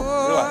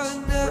 Relax.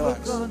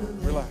 Relax.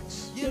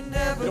 Relax. You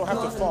don't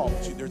have to fall.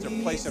 There's a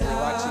place of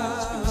relaxing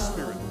in the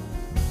spirit.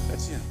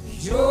 That's it.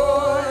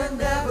 You're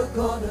never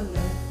gonna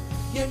let.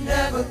 You're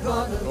never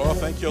gonna let. Oh,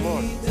 thank you,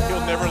 Lord.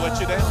 He'll never let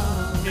you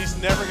down. He's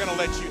never going to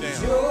let you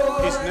down.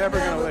 He's never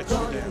going to let you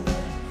down.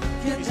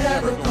 He's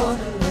never going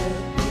to let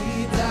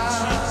me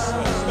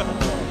down.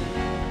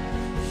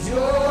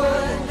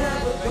 You're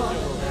never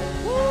gonna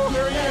let.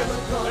 There he is.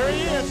 There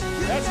he is.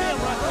 That's him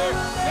right there.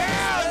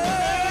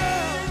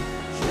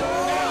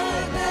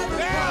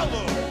 Now,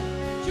 Lord.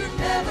 You're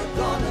never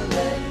gonna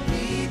let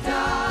me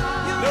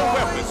down. No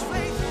weapons.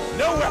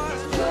 No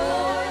weapons.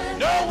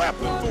 No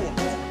weapon formed.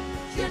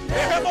 You're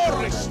never gonna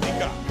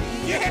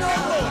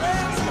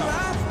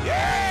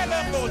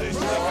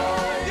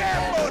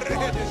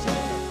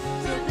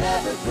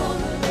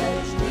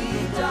let me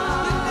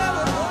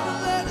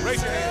down.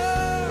 Raise your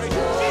hand. Raise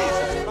your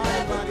Jesus.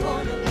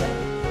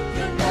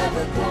 You're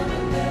never gonna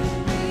let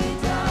me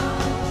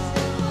down.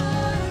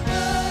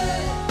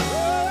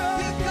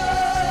 You're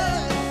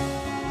good.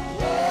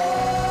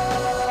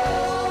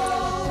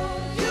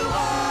 You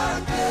are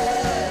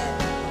good.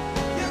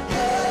 You're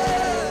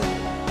good.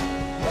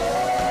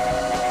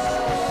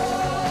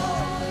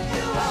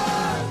 You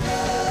are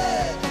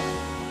good.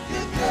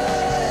 You're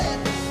good.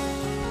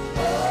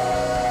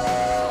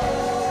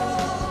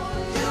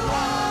 You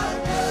are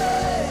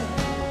good.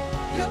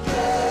 You're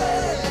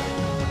good.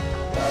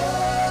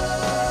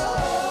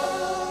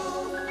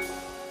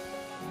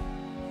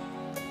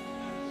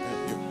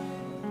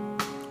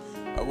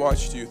 I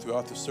watched you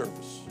throughout the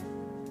service.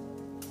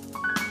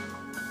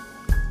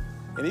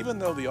 And even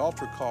though the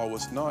altar call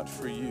was not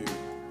for you,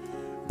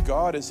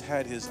 God has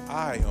had his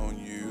eye on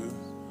you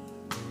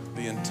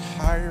the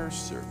entire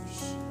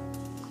service.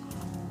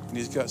 And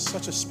he's got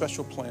such a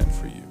special plan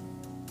for you.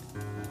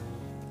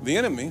 The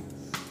enemy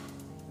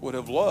would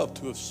have loved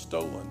to have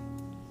stolen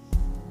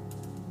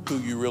who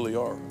you really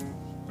are,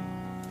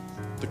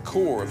 the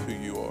core of who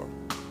you are.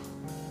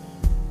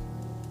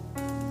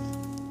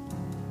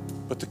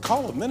 But the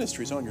call of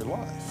ministry is on your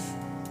life.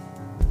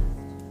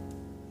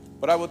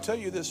 But I will tell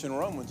you this, in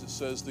Romans it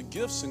says the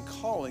gifts and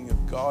calling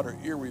of God are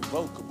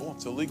irrevocable.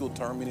 It's a legal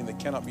term meaning they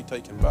cannot be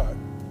taken back.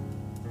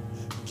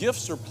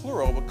 Gifts are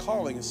plural, but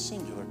calling is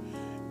singular.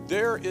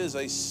 There is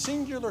a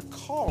singular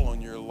call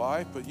on your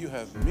life, but you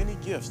have many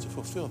gifts to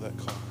fulfill that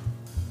call.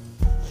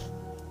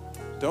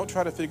 Don't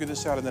try to figure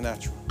this out in the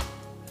natural.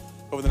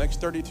 Over the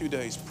next 32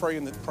 days, pray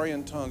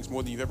in tongues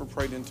more than you've ever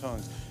prayed in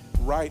tongues.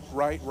 Write.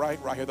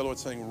 I hear the Lord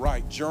saying,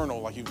 write,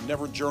 journal like you've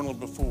never journaled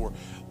before.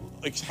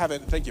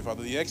 Thank you,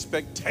 Father. The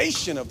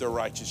expectation of the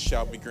righteous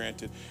shall be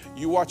granted.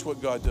 You watch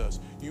what God does.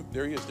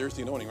 There he is. There's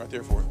the anointing right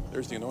there for it.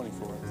 There's the anointing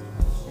for it.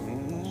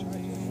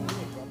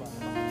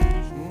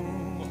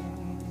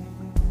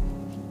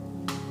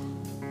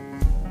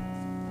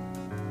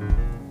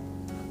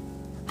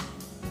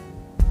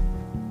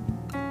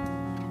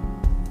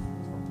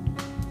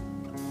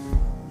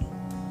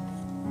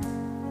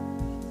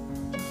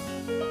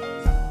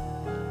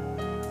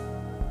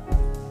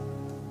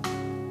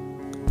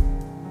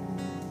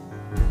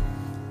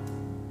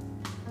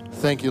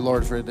 Thank you,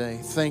 Lord, for today.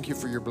 Thank you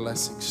for your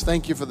blessings.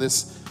 Thank you for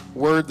this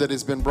word that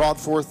has been brought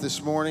forth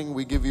this morning.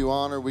 We give you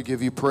honor. We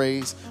give you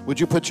praise.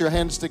 Would you put your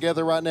hands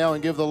together right now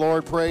and give the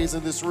Lord praise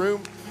in this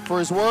room for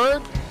his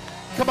word?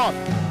 Come on.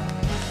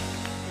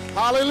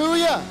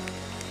 Hallelujah.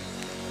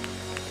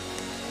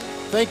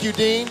 Thank you,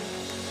 Dean.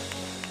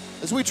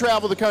 As we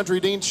travel the country,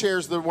 Dean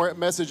shares the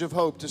message of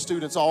hope to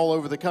students all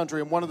over the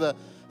country. And one of the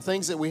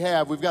things that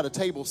we've got a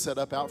table set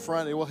up out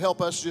front. It will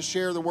help us just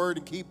share the word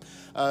and keep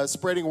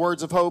spreading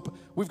words of hope.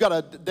 We've got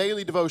a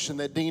daily devotion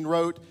that Dean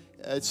wrote.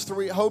 It's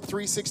Hope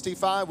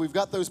 365. We've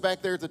got those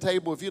back there at the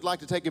table. If you'd like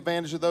to take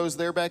advantage of those,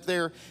 they're back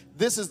there.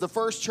 This is the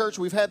first church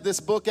we've had this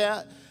book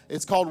at.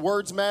 It's called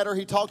Words Matter.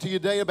 He talked to you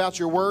today about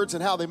your words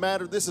and how they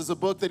matter. This is a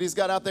book that he's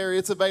got out there.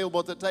 It's available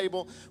at the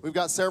table. We've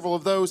got several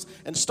of those.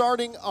 And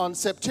starting on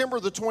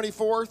September the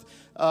 24th,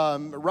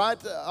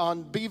 right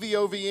on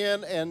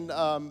BVOVN and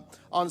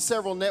on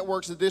several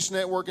networks, the Dish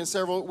Network and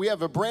several, we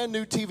have a brand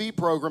new TV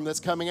program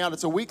that's coming out.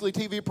 It's a weekly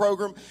TV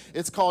program.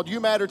 It's called You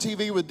Matter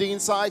TV with Dean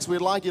Sykes.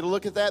 We'd like you to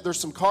look at that. There's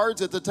some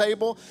cards at the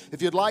table.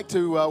 If you'd like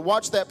to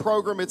watch that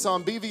program, it's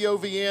on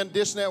BVOVN,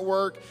 Dish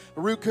Network,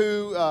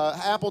 Roku,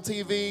 Apple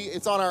TV.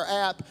 It's on our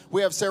app.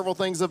 We have several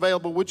things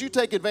available. Would you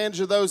take advantage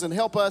of those and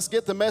help us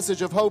get the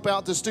message of hope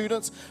out to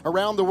students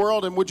around the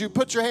world? And would you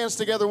put your hands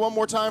together one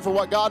more time for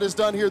what God has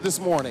done here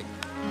this morning?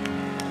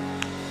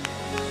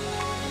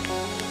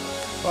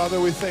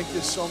 Father, we thank you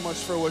so much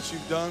for what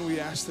you've done. We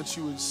ask that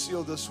you would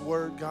seal this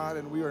word, God,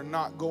 and we are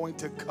not going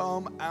to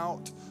come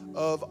out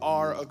of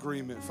our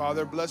agreement.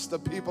 Father, bless the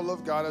people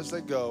of God as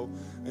they go.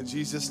 In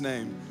Jesus'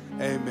 name,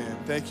 amen.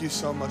 Thank you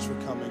so much for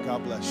coming.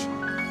 God bless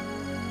you.